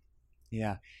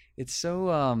 Yeah. It's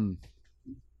so,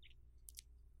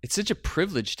 it's such a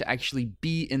privilege to actually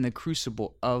be in the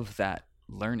crucible of that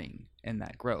learning and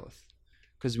that growth.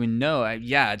 Because we know,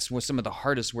 it's some of the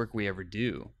hardest work we ever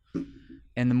do.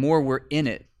 And the more we're in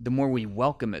it, the more we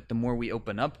welcome it, the more we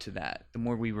open up to that, the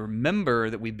more we remember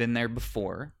that we've been there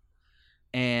before.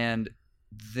 And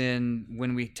then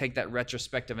when we take that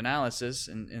retrospective analysis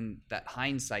and that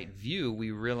hindsight view, we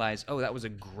realize, oh, that was a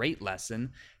great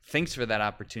lesson. Thanks for that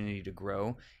opportunity to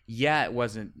grow. Yeah, it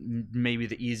wasn't maybe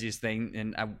the easiest thing,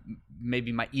 and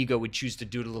maybe my ego would choose to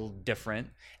do it a little different.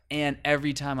 And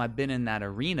every time I've been in that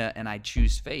arena and I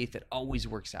choose faith, it always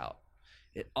works out.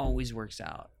 It always works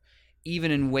out.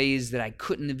 even in ways that I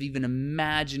couldn't have even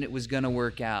imagined it was going to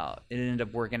work out. It ended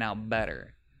up working out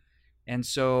better. And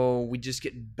so we just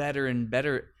get better and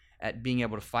better at being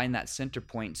able to find that center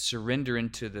point, surrender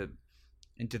into the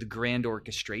grand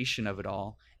orchestration of it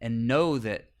all, and know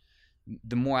that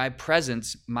the more I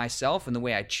presence myself and the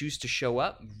way I choose to show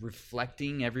up,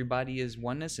 reflecting everybody as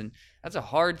oneness, and that's a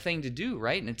hard thing to do,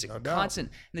 right? And it's a constant,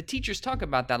 and the teachers talk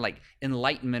about that, like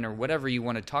enlightenment or whatever you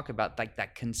want to talk about, like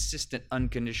that consistent,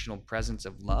 unconditional presence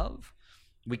of love.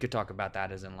 We could talk about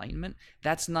that as enlightenment.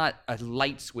 That's not a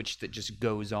light switch that just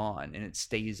goes on and it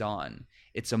stays on.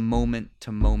 It's a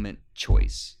moment-to-moment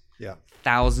choice. Yeah.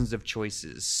 Thousands of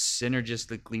choices,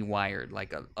 synergistically wired,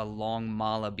 like a long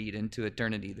mala beat into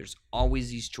eternity. There's always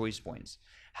these choice points.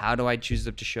 How do I choose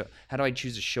to show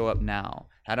up now?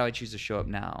 How do I choose to show up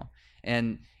now?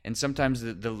 And sometimes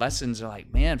the lessons are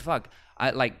like, man, fuck.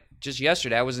 I like just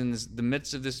yesterday I was in the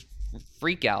midst of this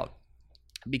freak out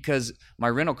because my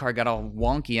rental car got all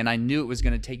wonky, and I knew it was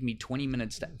going to take me 20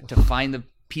 minutes to find the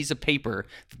piece of paper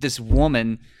that this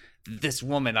woman,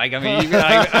 like, I'm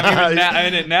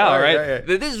in it now, right?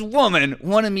 This woman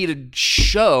wanted me to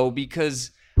show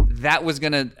because that was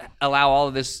going to allow all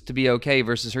of this to be okay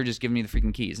versus her just giving me the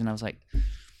freaking keys. And I was like,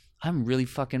 I'm really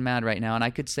fucking mad right now. And I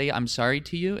could say I'm sorry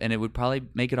to you and it would probably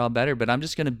make it all better, but I'm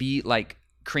just going to be like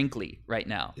crinkly right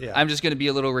now. Yeah. I'm just going to be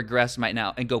a little regressed right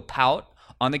now and go pout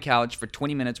on the couch for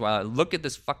 20 minutes while I look for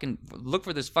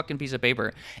this fucking piece of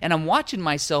paper. And I'm watching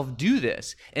myself do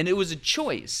this. And it was a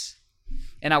choice.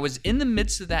 And I was in the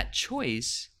midst of that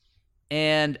choice,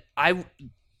 and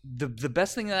the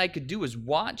best thing that I could do was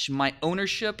watch my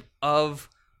ownership of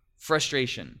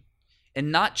frustration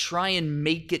and not try and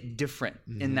make it different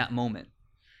in that moment.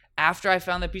 After I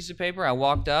found that piece of paper, I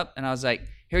walked up and I was like,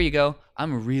 here you go.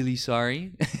 I'm really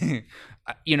sorry.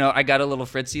 I got a little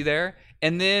fritzy there.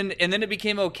 And then it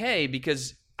became okay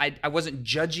because I wasn't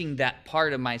judging that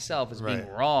part of myself as being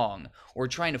wrong or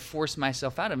trying to force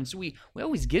myself out of it. And so we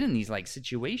always get in these like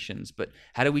situations, but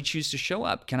how do we choose to show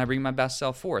up? Can I bring my best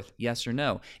self forth? Yes or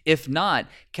no? If not,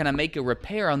 can I make a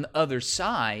repair on the other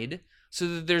side so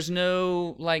that there's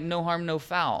no harm, no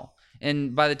foul?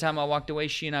 And by the time I walked away,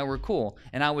 she and I were cool,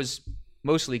 and I was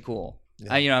mostly cool.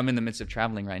 Yeah. I'm in the midst of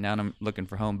traveling right now and I'm looking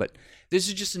for home, but this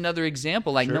is just another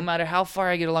example. Like no matter how far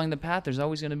I get along the path, there's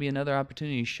always going to be another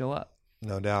opportunity to show up.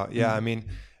 No doubt. Yeah. I mean,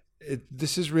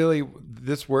 this is really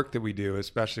this work that we do,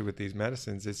 especially with these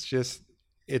medicines.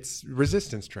 It's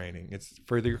resistance training. It's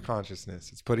further your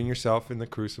consciousness. It's putting yourself in the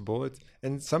crucible.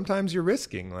 And sometimes you're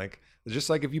risking, like,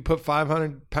 just like if you put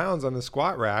 500 pounds on the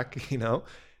squat rack,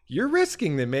 you're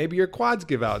risking that maybe your quads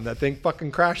give out and that thing fucking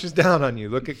crashes down on you.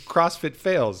 Look at CrossFit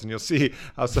Fails and you'll see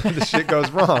how some of the shit goes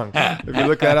wrong. If you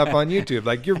look that up on YouTube,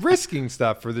 like you're risking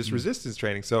stuff for this resistance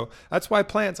training. So that's why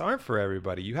plants aren't for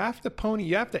everybody. You have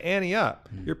to ante up.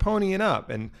 You're ponying up,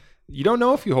 and you don't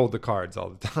know if you hold the cards all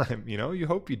the time. You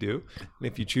hope you do. And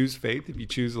if you choose faith, if you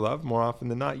choose love, more often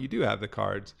than not, you do have the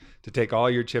cards to take all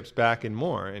your chips back and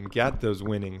more and get those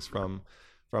winnings from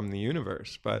the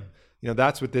universe. But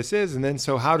that's what this is. And then,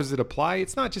 so how does it apply?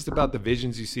 It's not just about the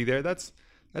visions you see there. That's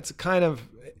kind of,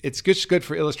 it's just good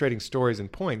for illustrating stories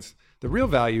and points. The real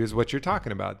value is what you're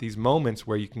talking about. These moments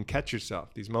where you can catch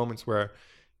yourself, these moments where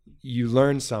you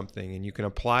learn something and you can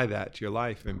apply that to your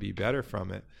life and be better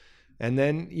from it. And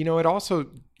then, it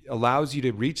also allows you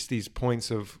to reach these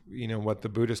points of, what the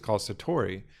Buddhists call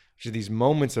satori, which are these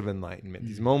moments of enlightenment,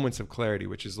 these moments of clarity,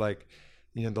 which is like,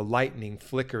 the lightning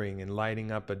flickering and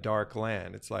lighting up a dark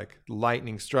land. It's like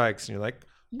lightning strikes and you're like,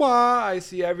 wow, I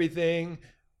see everything.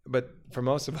 But for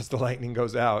most of us, the lightning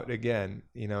goes out again,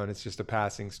 and it's just a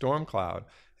passing storm cloud.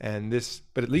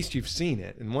 But at least you've seen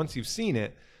it. And once you've seen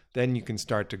it, then you can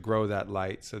start to grow that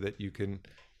light so that you can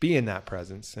be in that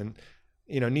presence. And,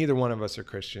 neither one of us are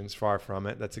Christians, far from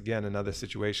it. That's, again, another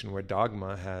situation where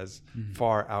dogma has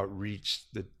far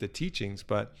outreached the teachings.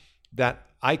 But that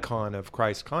icon of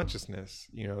Christ consciousness,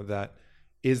 that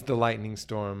is the lightning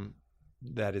storm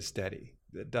that is steady,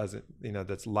 that doesn't,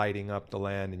 that's lighting up the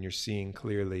land and you're seeing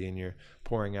clearly and you're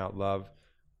pouring out love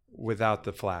without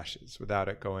the flashes, without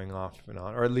it going off and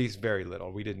on, or at least very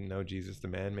little. We didn't know Jesus the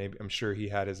man. Maybe, I'm sure he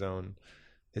had his own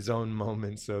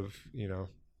moments of,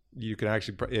 you can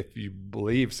actually, if you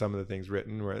believe some of the things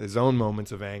written, where his own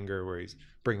moments of anger where he's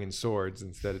bringing swords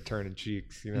instead of turning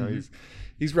cheeks,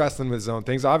 he's wrestling with his own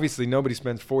things. Obviously nobody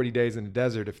spends 40 days in the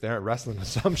desert if they aren't wrestling with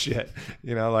some shit,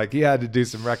 like he had to do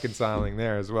some reconciling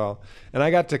there as well. And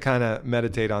I got to kind of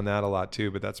meditate on that a lot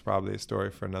too, but that's probably a story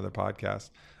for another podcast.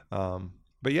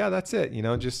 But yeah, that's it.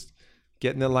 Just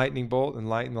getting the lightning bolt and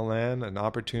lighting the land, an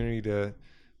opportunity to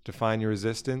define your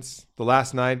resistance. The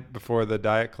last night before the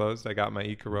diet closed, I got my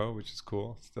Icaro, which is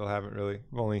cool. Still haven't really,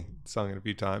 I've only sung it a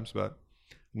few times, but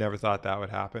never thought that would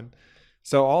happen.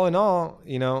 So all in all,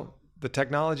 you know, the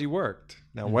technology worked.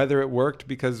 Now, whether it worked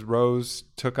because Rose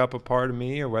took up a part of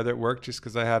me or whether it worked just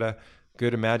because I had a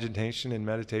good imagination and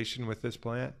meditation with this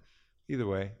plant, either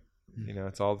way, you know,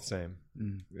 it's all the same.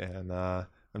 And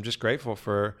I'm just grateful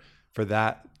for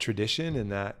that tradition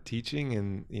and that teaching,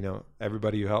 and, you know,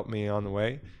 everybody who helped me on the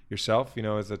way. Yourself, you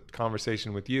know, as a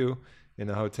conversation with you in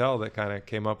the hotel that kind of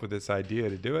came up with this idea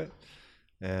to do it.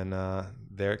 And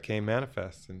there it came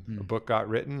manifest, and a book got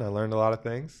written. I learned a lot of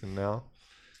things, and now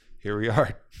here we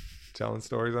are telling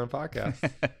stories on a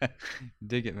podcast.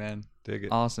 Dig it, man. Dig it.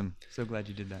 Awesome. So glad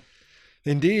you did that.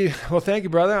 Indeed. Well, thank you,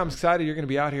 brother. I'm excited you're going to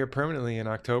be out here permanently in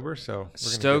October, so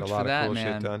we're going to get a lot of cool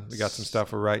shit done. We got some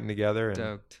stuff we're writing together, and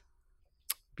Stoked.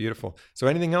 Beautiful. So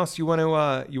anything else you want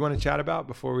to chat about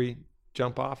before we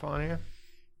jump off on here?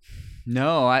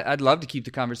 No, I'd love to keep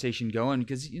the conversation going,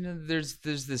 because, you know, there's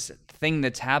this thing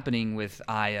that's happening with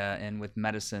Aya and with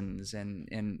medicines,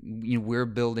 and you know, we're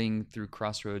building through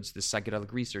Crossroads the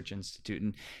Psychedelic Research Institute,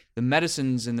 and the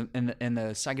medicines and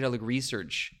the psychedelic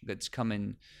research that's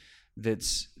coming,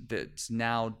 that's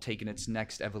now taken its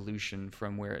next evolution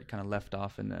from where it kind of left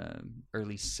off in the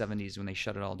early 70s when they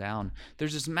shut it all down.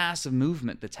 There's this massive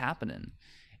movement that's happening,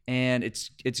 and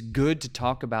it's good to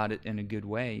talk about it in a good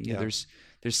way. You know,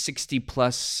 there's 60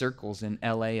 plus circles in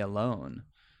LA alone.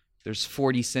 There's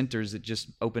 40 centers that just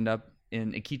opened up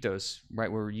in Iquitos,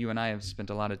 right where you and I have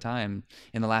spent a lot of time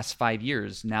in the last 5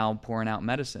 years, now pouring out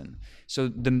medicine. So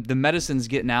the medicine's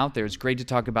getting out there. It's great to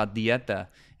talk about dieta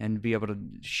and be able to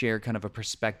share kind of a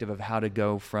perspective of how to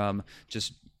go from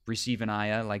just receiving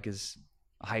Aya like as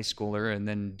a high schooler and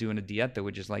then doing a dieta,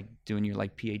 which is like doing your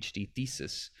like PhD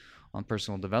thesis on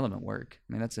personal development work.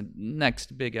 I mean, that's a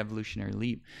next big evolutionary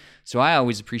leap. So I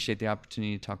always appreciate the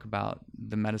opportunity to talk about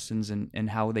the medicines and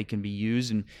how they can be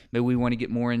used. And maybe we want to get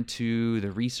more into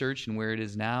the research and where it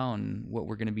is now and what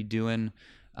we're going to be doing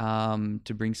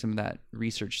to bring some of that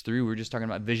research through. We were just talking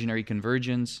about Visionary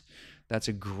Convergence. That's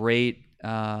a great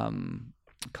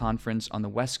conference on the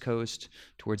West Coast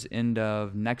towards the end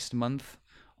of next month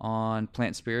on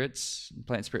plant spirit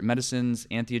medicines,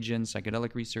 entheogens,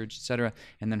 psychedelic research, etc.,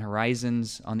 and then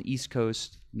Horizons on the East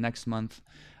Coast next month.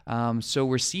 So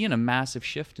we're seeing a massive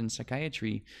shift in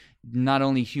psychiatry, not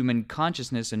only human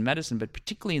consciousness and medicine, but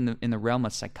particularly in the realm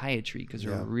of psychiatry, because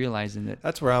we're realizing that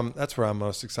that's where I'm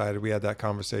most excited. We had that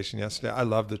conversation yesterday. I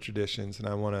love the traditions, and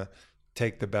I want to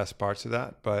take the best parts of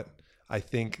that, but I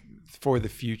think for the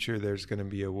future, there's going to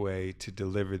be a way to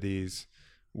deliver these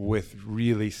with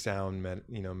really sound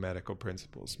medical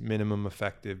principles, minimum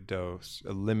effective dose,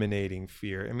 eliminating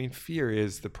fear. I mean, fear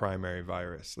is the primary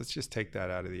virus. Let's just take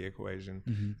that out of the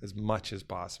equation as much as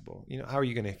possible. You know, how are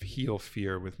you going to heal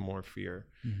fear with more fear?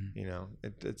 You know,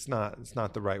 it's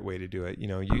not the right way to do it. You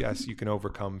know, yes, you can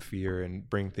overcome fear and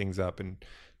bring things up and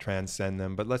transcend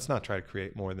them, but let's not try to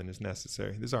create more than is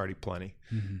necessary. There's already plenty.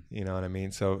 You know what I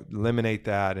mean? So eliminate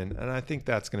that, and I think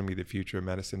that's going to be the future of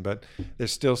medicine. But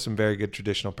there's still some very good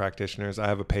traditional practitioners. I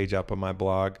have a page up on my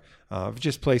blog of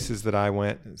just places that I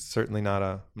went. It's certainly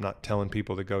I'm not telling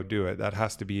people to go do it. That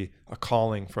has to be a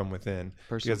calling from within.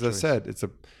 Personal because as choice. I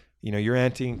said, you're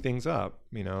anteing things up,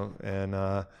 you know,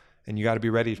 and you got to be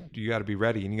ready. You got to be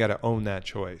ready, and you got to own that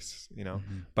choice, you know.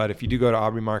 But if you do go to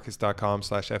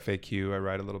aubreymarcus.com/FAQ, I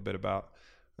write a little bit about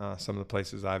some of the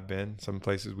places I've been, some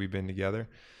places we've been together.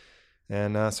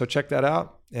 And so check that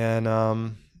out, and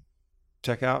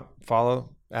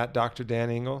follow at Dr. Dan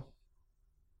Engle.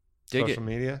 Social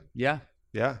media. Yeah.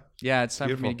 Yeah. It's time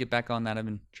for me Beautiful. to get back on that. I've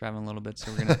been traveling a little bit,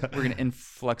 so we're gonna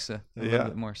influx a little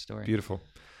bit more story. Beautiful.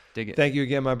 Dig it. Thank you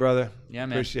again, my brother. Yeah,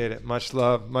 man. Appreciate it. Much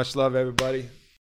love, everybody.